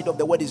spirit side of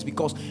the word is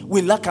because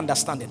we lack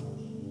understanding.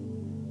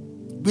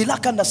 We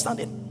lack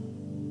understanding.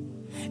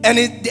 And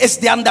it's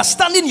the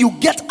understanding you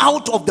get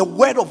out of the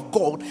word of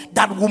God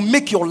that will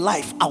make your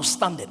life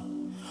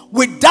outstanding.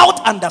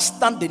 Without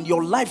understanding,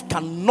 your life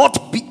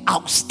cannot be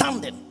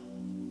outstanding.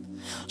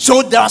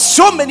 So there are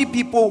so many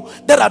people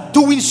that are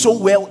doing so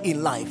well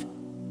in life.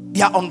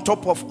 They are on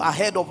top of,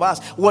 ahead of us,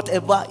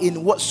 whatever,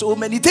 in what, so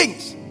many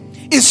things.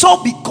 It's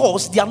all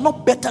because they are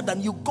not better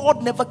than you.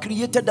 God never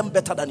created them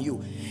better than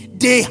you.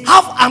 They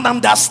have an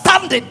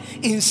understanding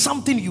in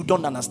something you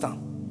don't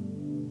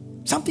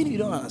understand. Something you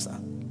don't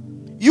understand.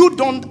 You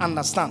don't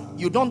understand.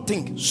 You don't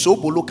think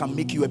Sobolo can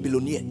make you a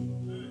billionaire.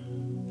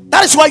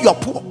 That is why you are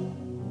poor.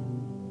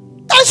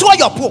 That is why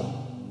you are poor.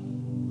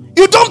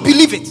 You don't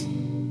believe it.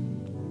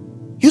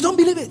 You don't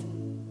believe it.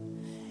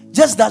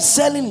 Just that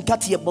selling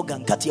Katia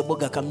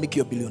Boga can make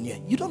you a billionaire.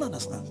 You don't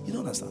understand. You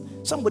don't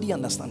understand. Somebody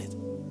understand it.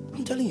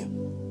 I'm telling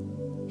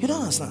you. You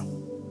don't understand.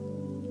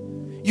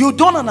 You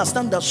don't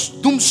understand that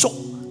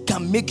Dumso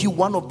can make you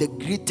one of the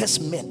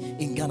greatest men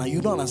in Ghana. You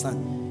don't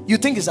understand. You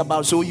think it's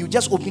about, so you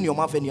just open your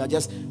mouth and you are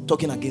just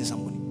talking against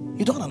somebody.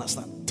 You don't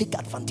understand. Take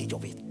advantage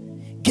of it.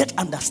 Get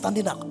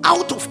understanding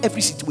out of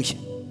every situation,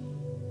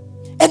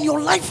 and your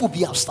life will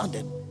be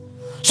outstanding.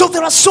 So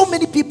there are so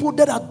many people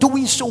that are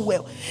doing so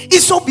well.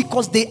 It's all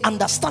because they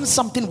understand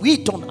something we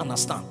don't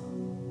understand.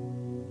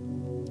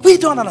 We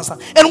don't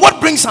understand. And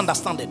what brings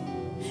understanding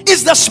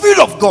is the Spirit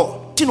of God,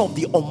 of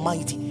the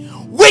Almighty,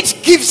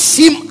 which gives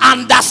him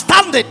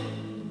understanding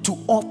to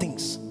all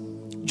things.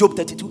 Job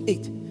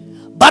 32:8.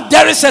 But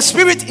there is a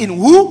spirit in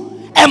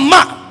who? A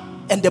man,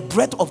 and the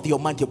breath of the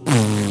Almighty,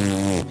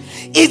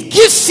 it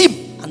gives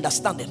him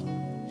understanding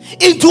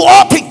into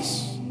all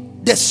things.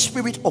 The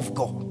Spirit of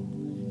God.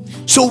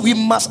 So we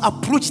must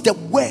approach the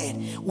word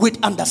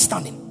with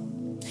understanding.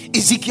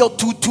 Ezekiel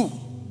 2:2.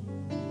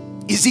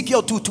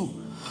 Ezekiel 2:2.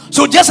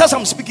 So just as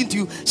I'm speaking to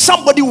you,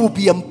 somebody will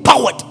be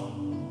empowered,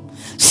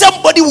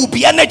 somebody will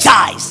be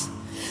energized,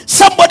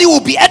 somebody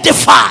will be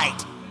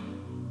edified,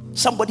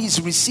 somebody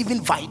is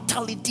receiving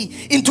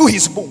vitality into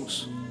his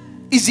bones.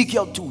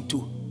 Ezekiel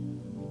 2:2.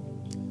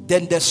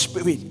 Then the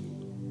Spirit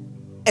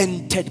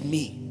entered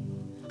me.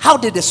 How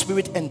did the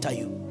Spirit enter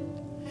you?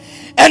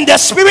 And the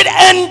Spirit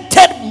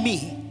entered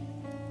me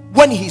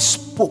when he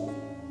spoke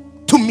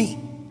to me.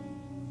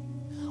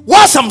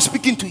 Whilst I'm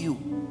speaking to you,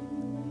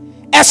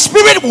 a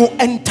spirit will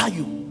enter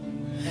you.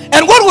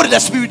 And what will the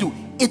Spirit do?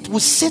 It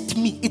will set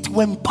me, it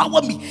will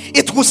empower me,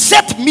 it will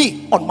set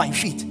me on my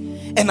feet.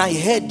 And I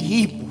heard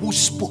him who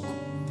spoke.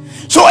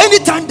 So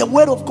anytime the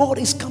word of God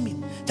is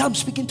coming, that I'm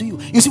speaking to you,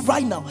 you see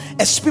right now,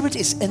 a spirit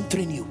is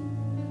entering you.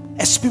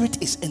 A spirit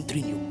is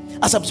entering you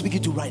as I'm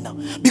speaking to you right now.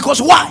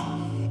 Because why?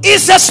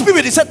 It's a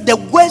spirit. He said, the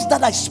words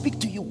that I speak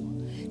to you,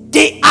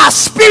 they are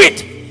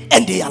spirit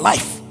and they are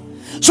life.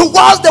 So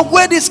whilst the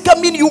word is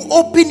coming, you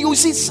open, you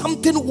see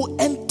something will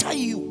enter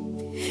you,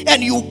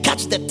 and you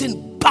catch the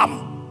thing, bam,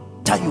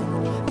 enter you.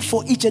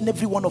 For each and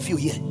every one of you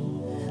here,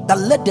 that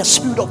let the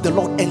Spirit of the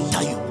Lord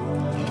enter you,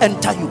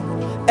 enter you,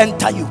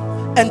 enter you,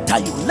 enter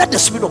you. Let the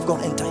Spirit of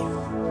God enter you.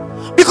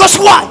 Because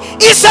why?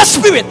 It's a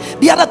spirit.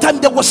 The other time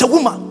there was a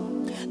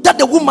woman, that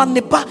the woman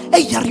neba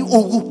yari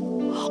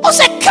owu. I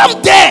said,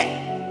 come there.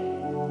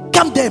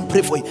 Come there and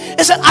pray for you.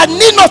 He said, I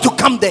need not to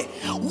come there.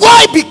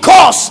 Why?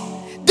 Because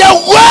the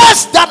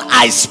words that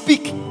I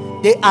speak,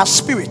 they are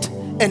spirit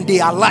and they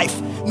are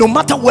life. No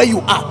matter where you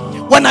are,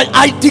 when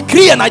I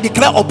decree and I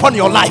declare upon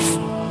your life,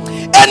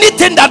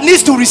 anything that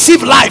needs to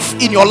receive life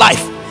in your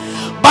life,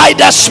 by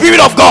the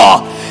Spirit of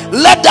God,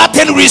 let that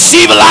thing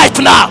receive life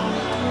now.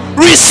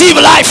 Receive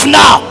life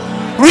now.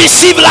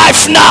 Receive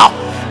life now.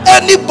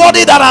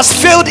 Anybody that has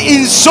failed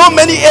in so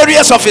many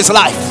areas of his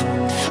life,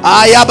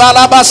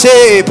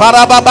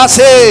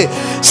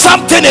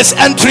 something is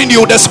entering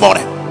you this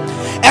morning,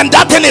 and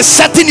that thing is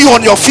setting you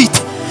on your feet.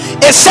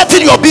 It's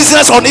setting your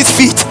business on its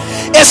feet.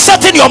 It's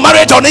setting your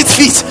marriage on its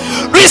feet.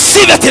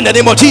 Receive it in the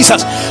name of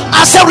Jesus.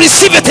 I said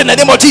receive it in the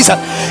name of Jesus.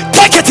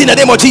 Take it in the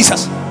name of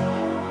Jesus.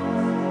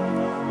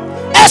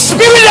 A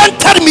spirit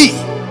entered me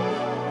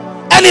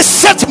and it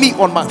set me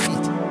on my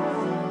feet.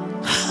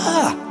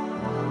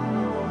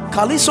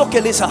 Kaliso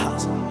kelesa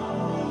has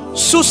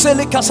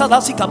susele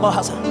kasadasi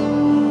kabahasa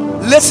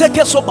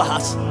leseke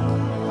sobahas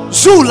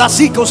zula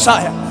ziko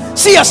saya.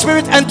 See a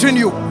spirit entering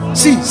you.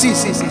 See.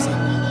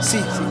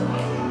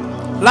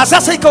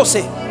 Lazaseko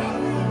se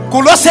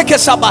kuloseke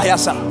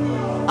sabahasa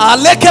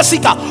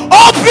alekesika.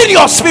 Open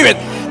your spirit.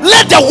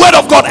 Let the word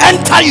of God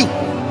enter you.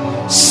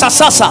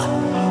 Sasasa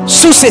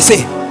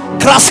susese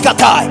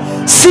kraskatai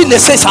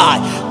sinesesai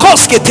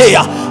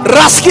kosketeya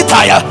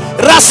raskitaya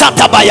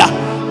rasatabaya.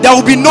 There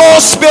will be no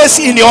space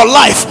in your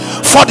life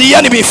for the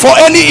enemy, for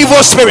any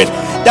evil spirit.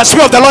 The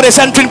Spirit of the Lord is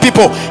entering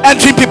people,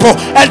 entering people,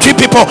 entering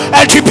people,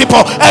 entering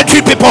people,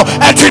 entering people,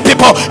 entering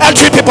people,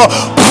 entering people.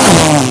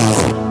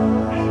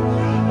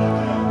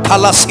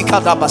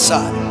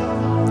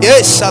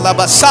 Yes,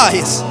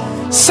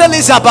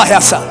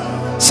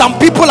 some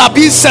people are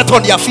being set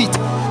on their feet.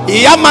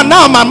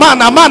 Yamana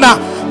mana.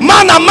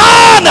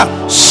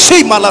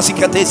 See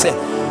malasikatese.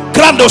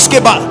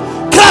 Krandoskeba.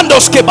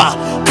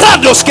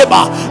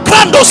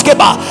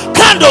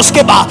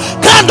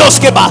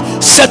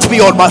 Set me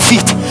on my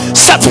feet.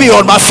 Set me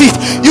on my feet.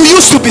 You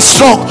used to be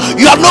strong.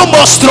 You are no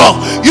more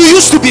strong. You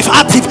used to be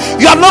active.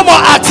 You are no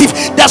more active.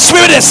 The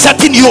Spirit is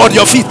setting you on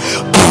your feet.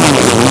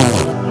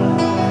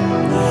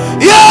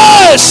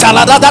 Yes,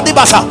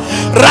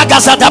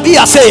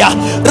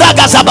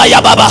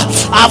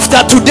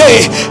 after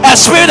today, a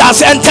spirit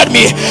has entered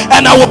me,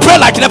 and I will pray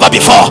like never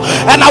before,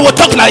 and I will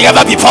talk like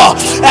never before,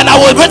 and I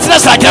will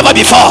witness like never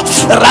before.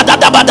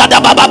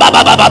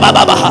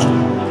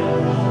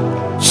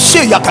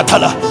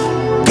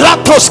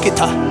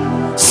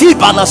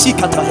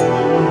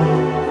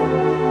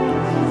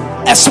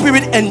 A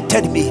spirit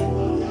entered me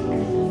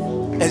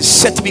and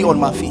set me on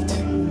my feet.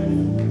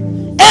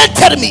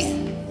 Entered me.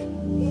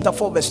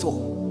 4 verse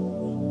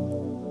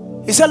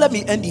 4. He said, let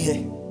me end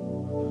here.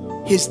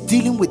 He's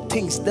dealing with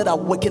things that are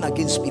working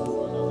against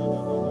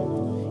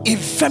people,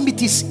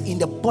 infirmities in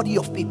the body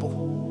of people.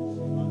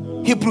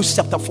 Hebrews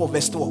chapter 4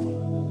 verse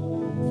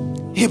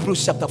 12.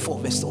 Hebrews chapter 4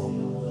 verse 12.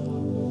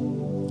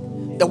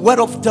 The word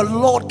of the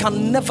Lord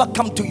can never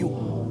come to you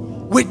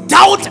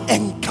without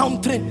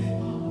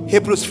encountering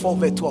Hebrews 4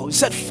 verse 12. He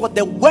said, for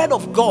the word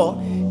of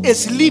God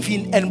is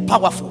living and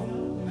powerful.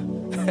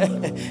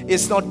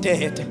 It's not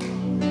dead.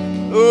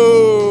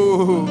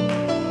 Oh,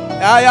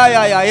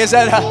 yeah. He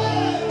said,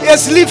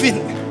 it's living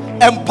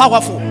and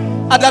powerful.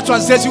 Other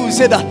translation will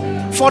say that,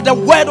 for the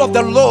word of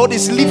the Lord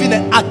is living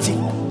and active.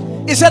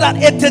 He said that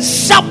it is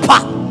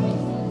sharper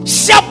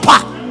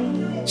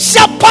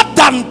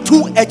than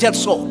two-edged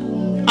sword.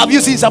 Have you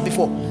seen that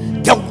before?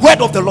 The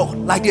word of the Lord,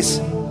 like this.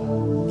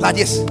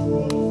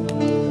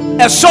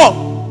 A sword,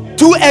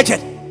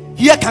 two-edged.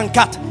 Here can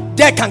cut,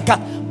 there can cut.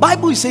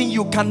 Bible is saying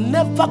you can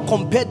never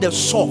compare the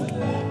sword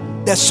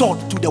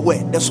to the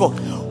word. The sword.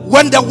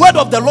 When the word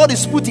of the Lord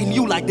is put in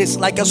you like this,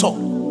 like a sword,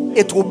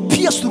 it will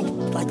pierce through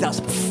like that.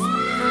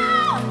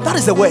 That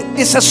is the word.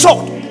 It's a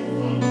sword.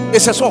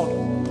 It's a sword.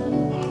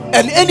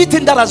 And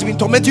anything that has been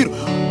tormenting you,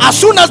 as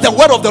soon as the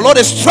word of the Lord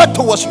is straight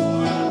towards you,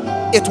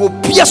 it will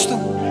pierce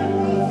through.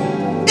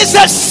 It's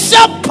a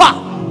sharper,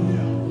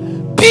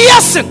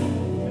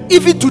 piercing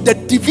even to the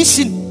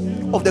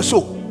division of the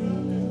soul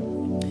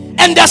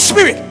and the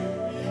spirit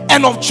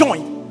and of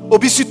joint.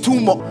 Obviously, two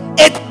more.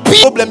 It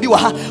problem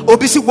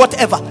obviously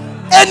whatever.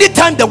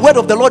 Anytime the word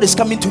of the Lord is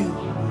coming to you,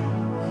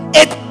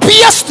 it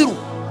pierces through.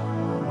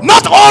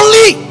 Not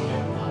only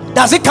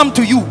does it come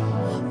to you,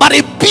 but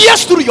it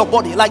pierces through your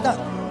body like that.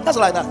 That's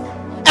like that.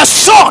 A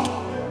sword.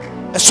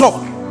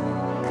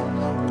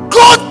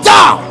 Go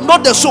down,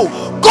 not the soul.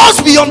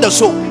 Goes beyond the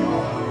soul.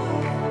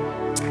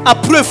 I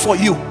pray for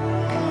you,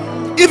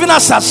 even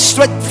as I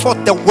stretch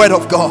forth the word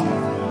of God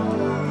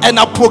and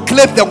I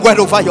proclaim the word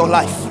over your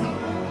life.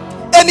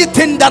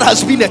 Anything that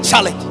has been a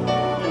challenge,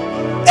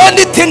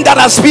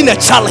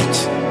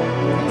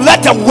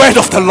 let the word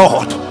of the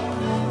Lord,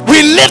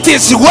 we lift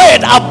his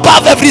word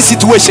above every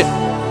situation.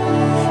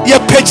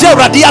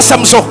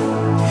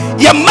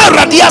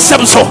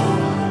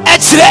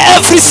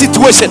 Every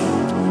situation,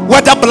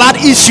 whether blood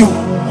issue,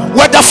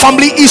 whether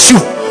family issue,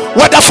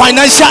 whether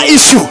financial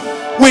issue,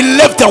 we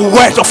lift the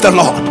word of the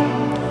Lord.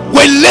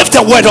 We lift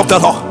the word of the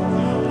Lord.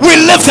 We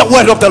lift the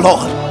word of the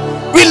Lord.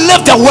 We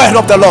lift the word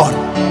of the Lord.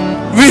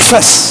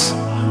 Rivers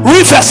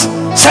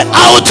said,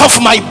 out of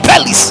my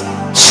bellies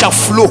shall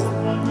flow.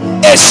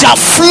 It shall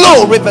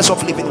flow rivers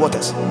of living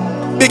waters.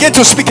 Begin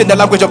to speak in the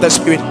language of the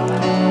Spirit.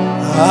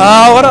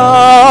 Out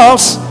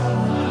of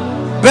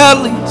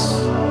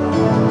bellies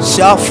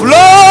shall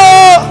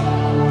flow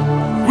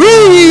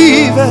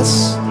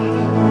rivers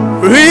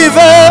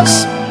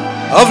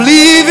of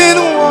living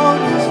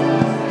waters.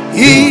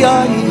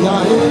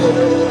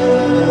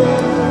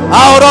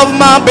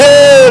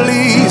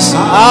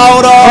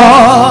 Out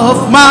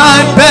of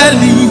my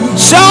bellies,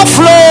 shall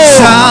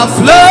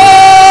flow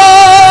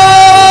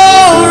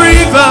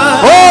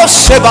rivers. Oh,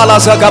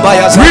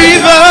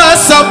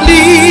 rivers of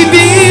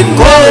living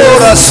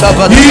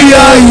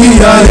waters.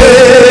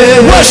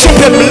 Worship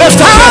him,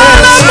 lift up your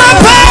hands.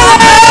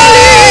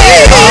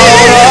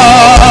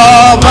 Out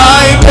of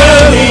my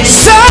belly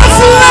shall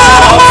flow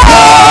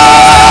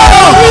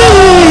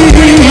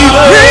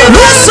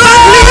rivers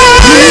of living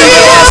waters.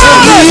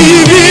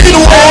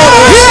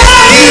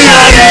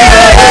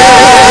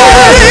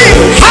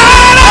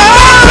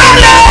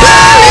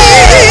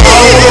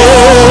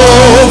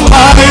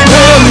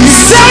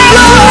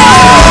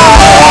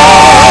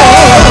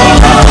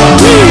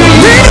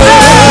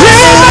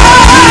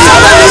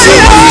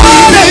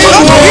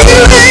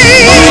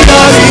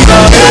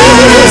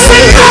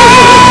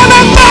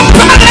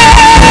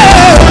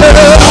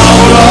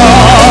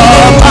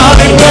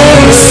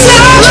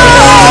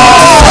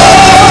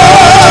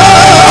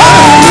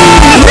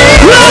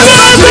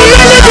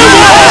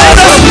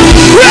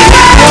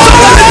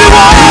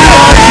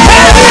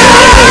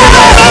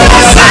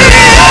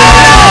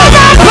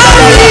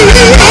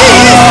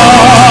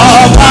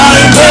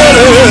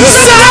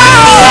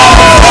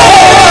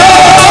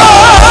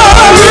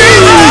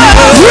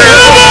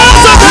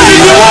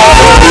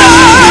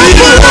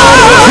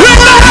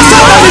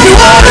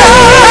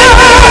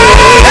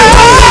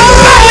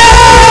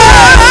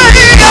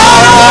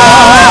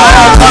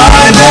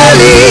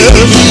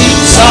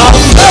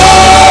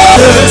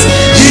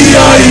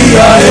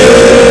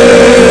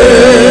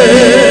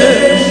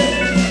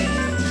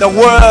 The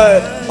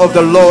word of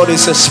the Lord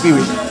is a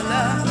spirit.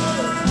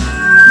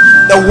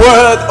 The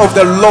word of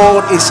the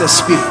Lord is a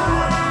spirit.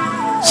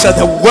 So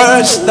the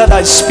words that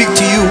I speak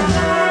to you,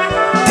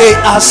 they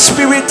are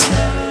spirit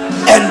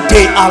and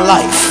they are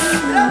life.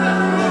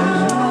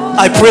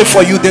 I pray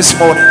for you this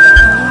morning.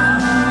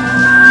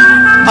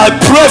 I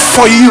pray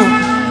for you.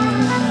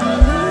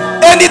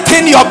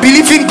 Anything you are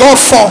believing God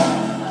for,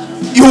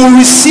 you will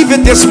receive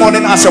it this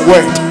morning as a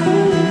word.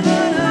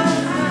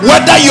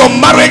 Whether your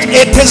marriage,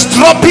 it is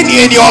dropping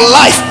in your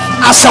life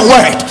as a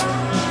word.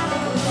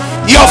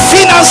 Your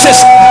finances,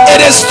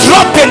 it is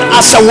dropping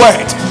as a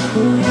word.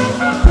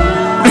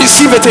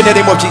 Receive it in the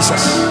name of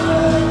Jesus.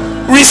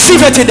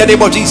 Receive it in the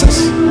name of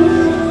Jesus.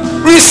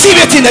 Receive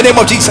it in the name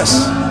of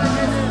Jesus.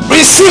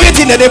 Receive it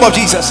in the name of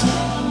Jesus.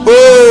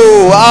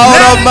 Oh,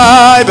 out of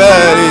my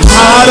belly,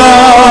 out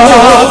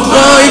of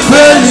my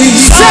belly,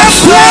 shall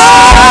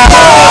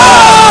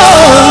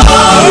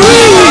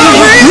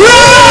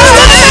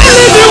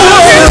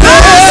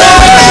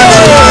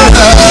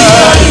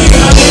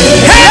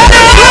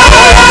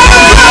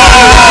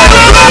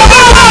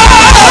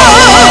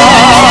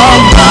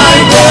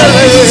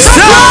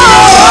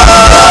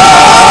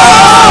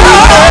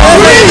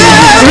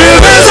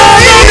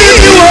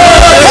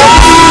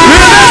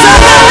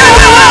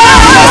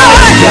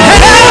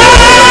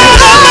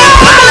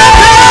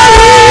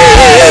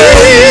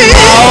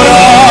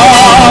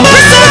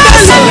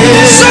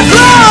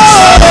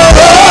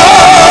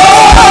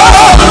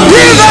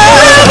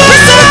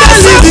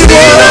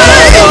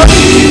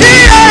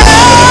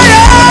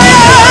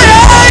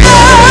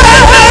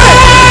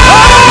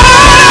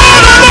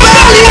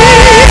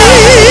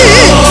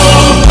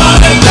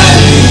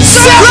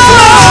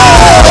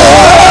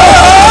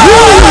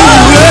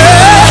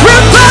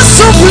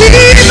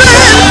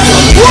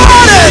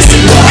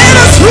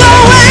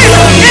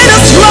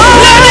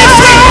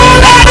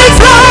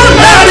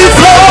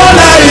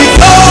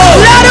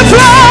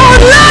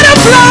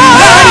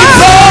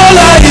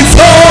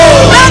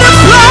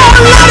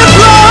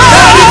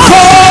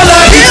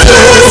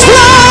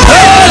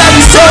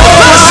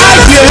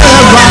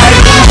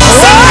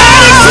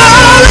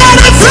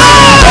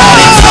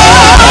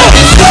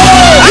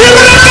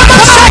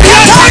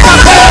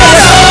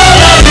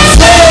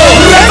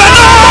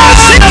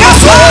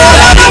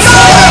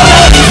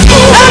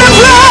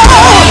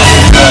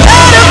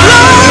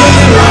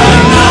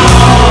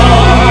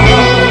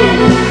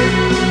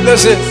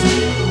Listen,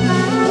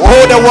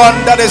 oh, the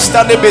one that is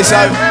standing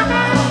beside,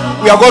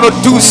 we are going to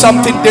do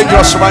something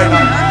dangerous right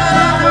now.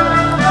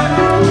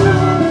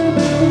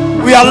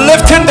 We are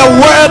lifting the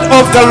word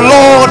of the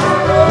Lord.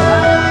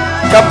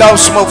 Come down,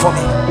 smoke for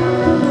me.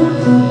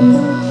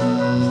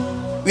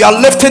 We are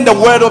lifting the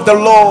word of the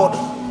Lord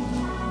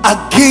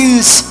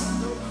against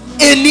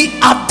any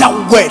other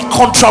word,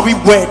 contrary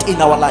word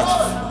in our life.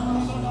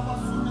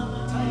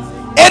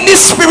 Any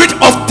spirit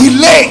of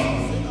delay,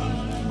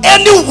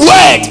 any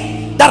word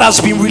that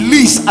has been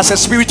released as a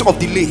spirit of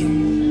delay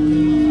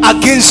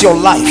against your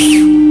life,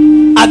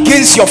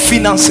 against your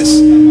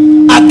finances,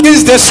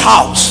 against this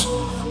house,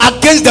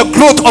 against the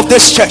growth of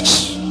this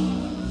church,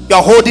 you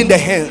are holding the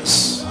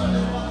hands.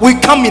 We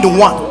come in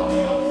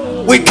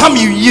one, we come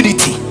in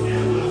unity,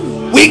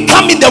 we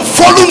come in the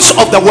volumes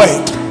of the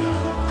word.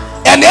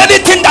 And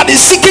anything that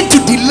is seeking to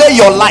delay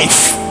your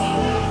life,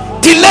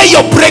 delay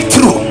your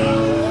breakthrough,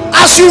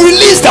 as you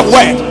release the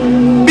word,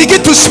 begin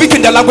to speak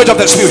in the language of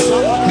the spirit.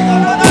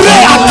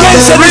 Pray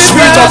against any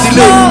spirit of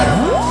delay.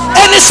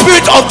 Any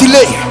spirit of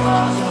delay,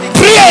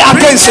 pray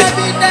against it.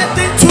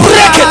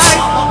 Break it.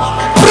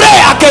 Pray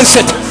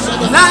against it.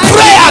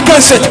 Pray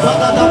against it.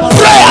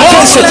 Pray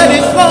against it.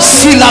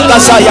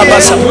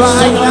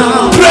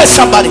 Pray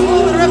somebody.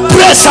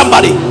 Pray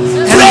somebody.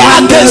 Pray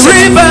against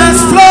it.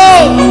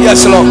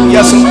 Yes, Lord.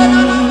 Yes, Lord.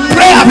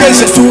 Pray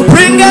against it.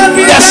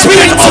 The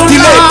spirit of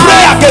delay,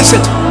 pray against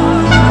it.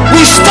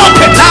 We stop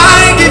it.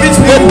 I give it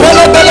to you. Oh,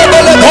 let it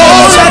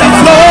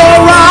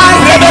flow right.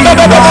 And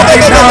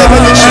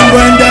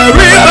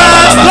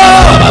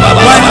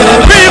when the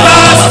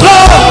rivers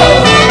flow,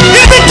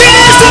 it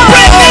begins to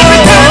break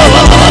everything.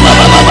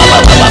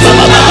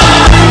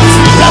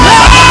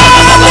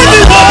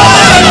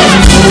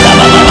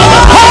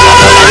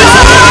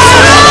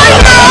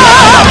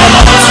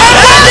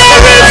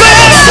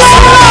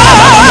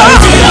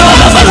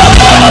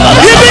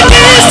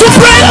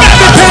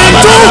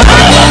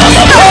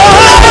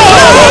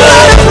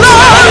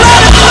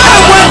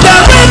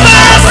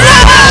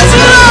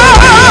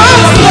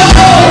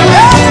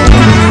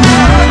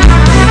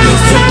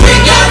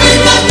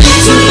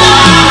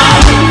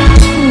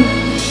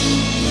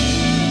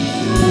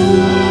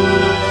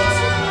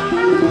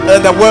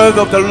 And the word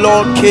of the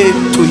Lord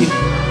came to him,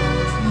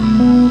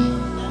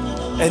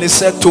 and he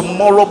said,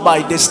 tomorrow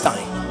by this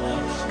time.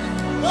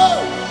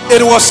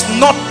 It was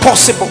not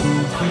possible,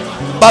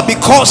 but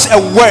because a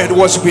word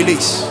was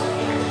released,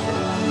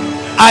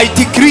 I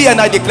decree and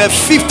I declare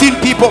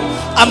 15 people.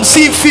 I'm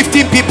seeing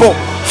 15 people.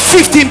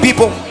 15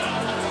 people.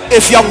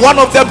 If you are one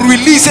of them,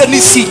 release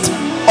any seed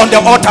on the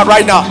altar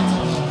right now.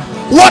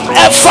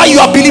 Whatever you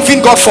are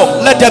believing God for,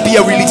 let there be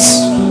a release.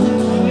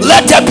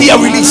 Let there be a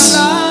release.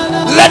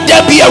 Let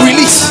there be a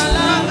release.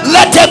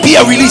 Let there be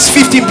a release.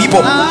 15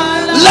 people.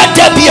 Let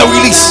there be a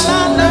release.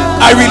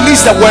 I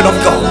release the word of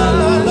God.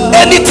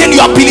 Anything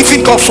you are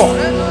believing God for,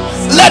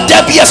 let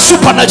there be a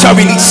supernatural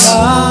release.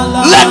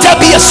 Let there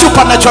be a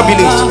supernatural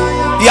release.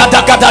 Oh,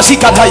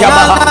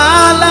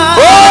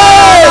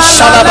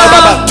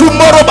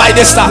 tomorrow by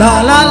this time,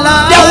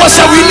 there was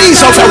a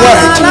release of the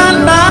word.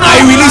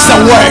 I release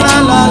the word.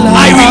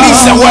 I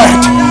release the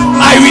word.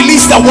 I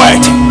release the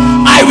word.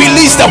 I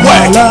release the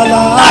word.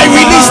 I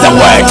release the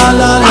word.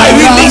 I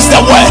release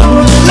the word.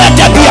 Let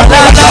there be a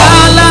miracle.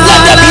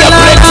 Let there be a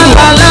breakthrough.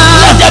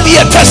 Let there be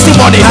a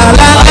testimony.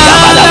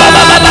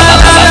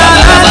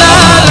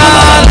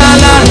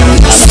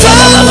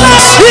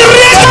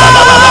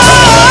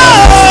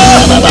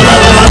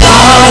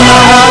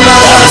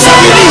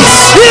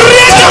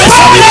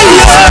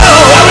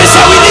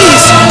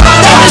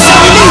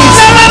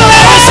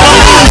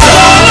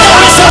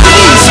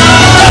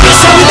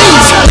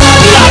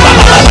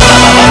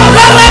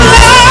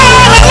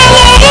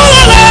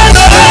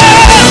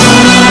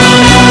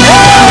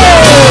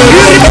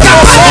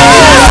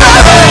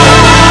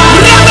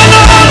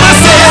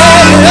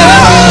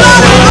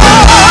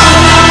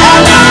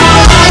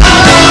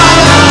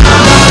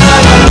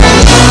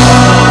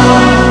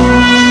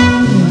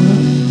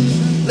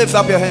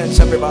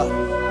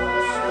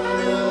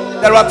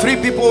 are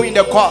 3 people in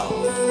the car.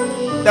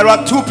 There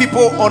are 2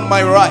 people on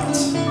my right.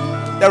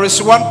 There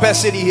is 1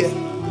 person here.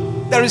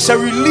 There is a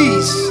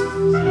release,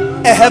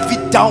 a heavy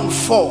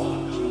downfall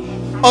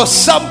of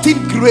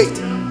something great.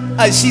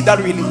 I see that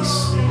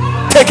release.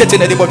 Take it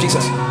in the name of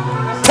Jesus.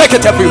 Take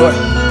it everywhere.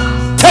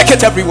 Take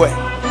it everywhere.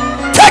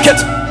 Take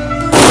it.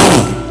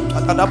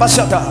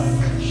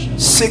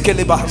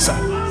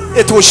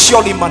 It will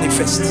surely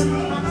manifest.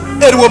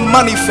 It will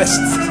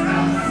manifest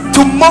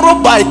tomorrow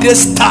by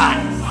this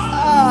time.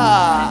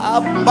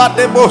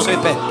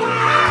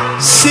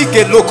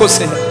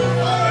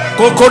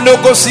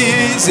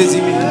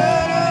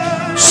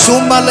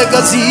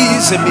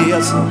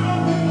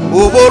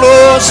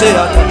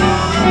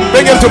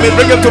 Bring him to me,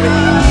 bring him to me.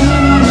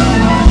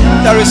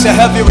 There is a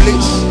heavy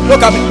release.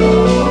 Look at me,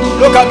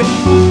 look at me.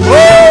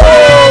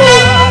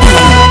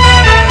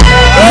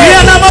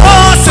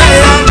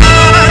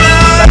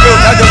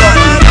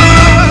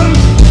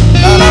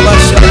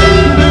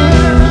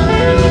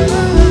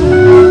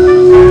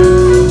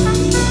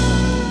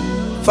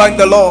 Thank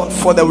the Lord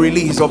for the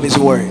release of His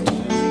word.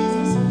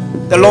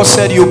 The Lord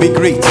said you'll be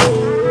great.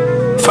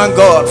 Thank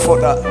God for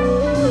that.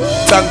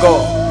 Thank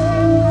God.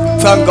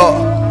 Thank God.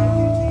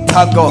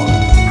 Thank God.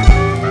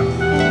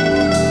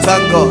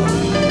 Thank God.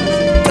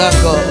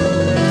 Thank God.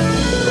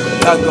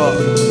 Thank God.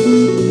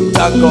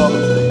 Thank God.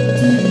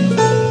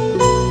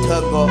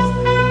 Thank God.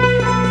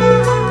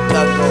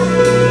 Thank God.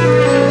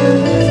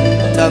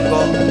 Thank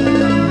God.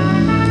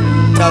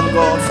 Thank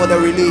God for the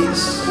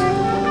release.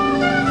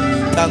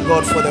 Thank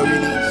God for the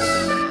release.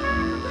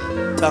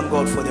 Thank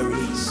God for the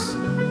release.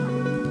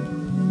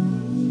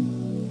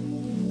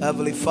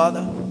 Heavenly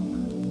Father,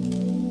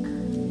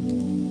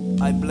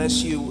 I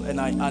bless you and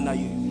I honor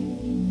you.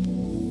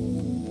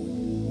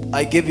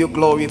 I give you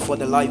glory for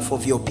the life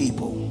of your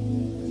people.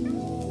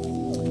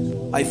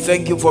 I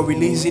thank you for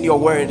releasing your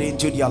word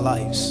into their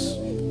lives,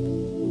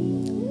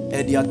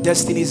 and their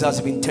destinies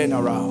has been turned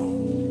around.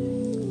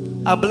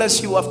 I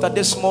bless you. After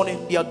this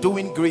morning, they are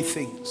doing great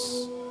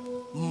things,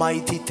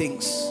 mighty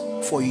things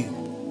for you.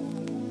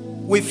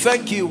 We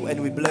thank you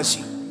and we bless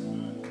you.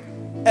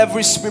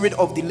 Every spirit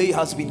of delay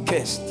has been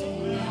cursed.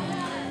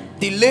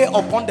 Delay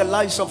upon the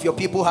lives of your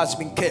people has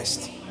been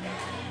cursed.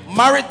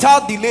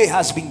 Marital delay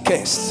has been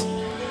cursed.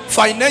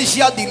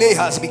 Financial delay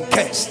has been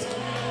cursed.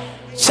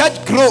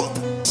 Church growth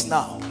is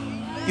now.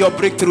 Your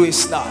breakthrough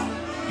is now.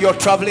 Your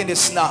traveling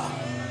is now.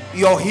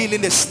 Your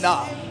healing is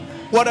now.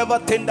 Whatever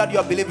thing that you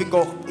are believing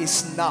God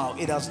is now.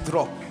 It has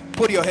dropped.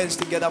 Put your hands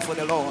together for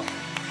the Lord.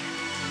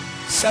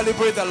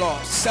 Celebrate the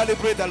Lord.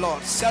 Celebrate the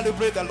Lord.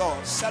 Celebrate the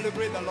Lord.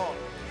 Celebrate the Lord.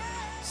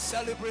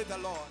 Celebrate the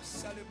Lord.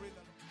 Celebrate the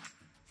Lord.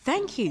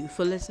 Thank you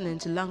for listening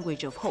to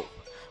Language of Hope.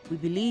 We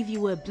believe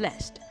you were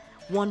blessed.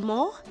 Want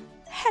more?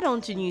 Head on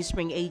to New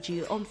Spring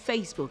AG on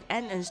Facebook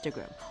and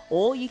Instagram,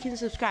 or you can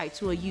subscribe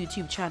to our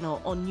YouTube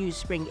channel on New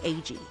Spring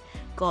AG.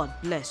 God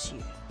bless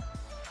you.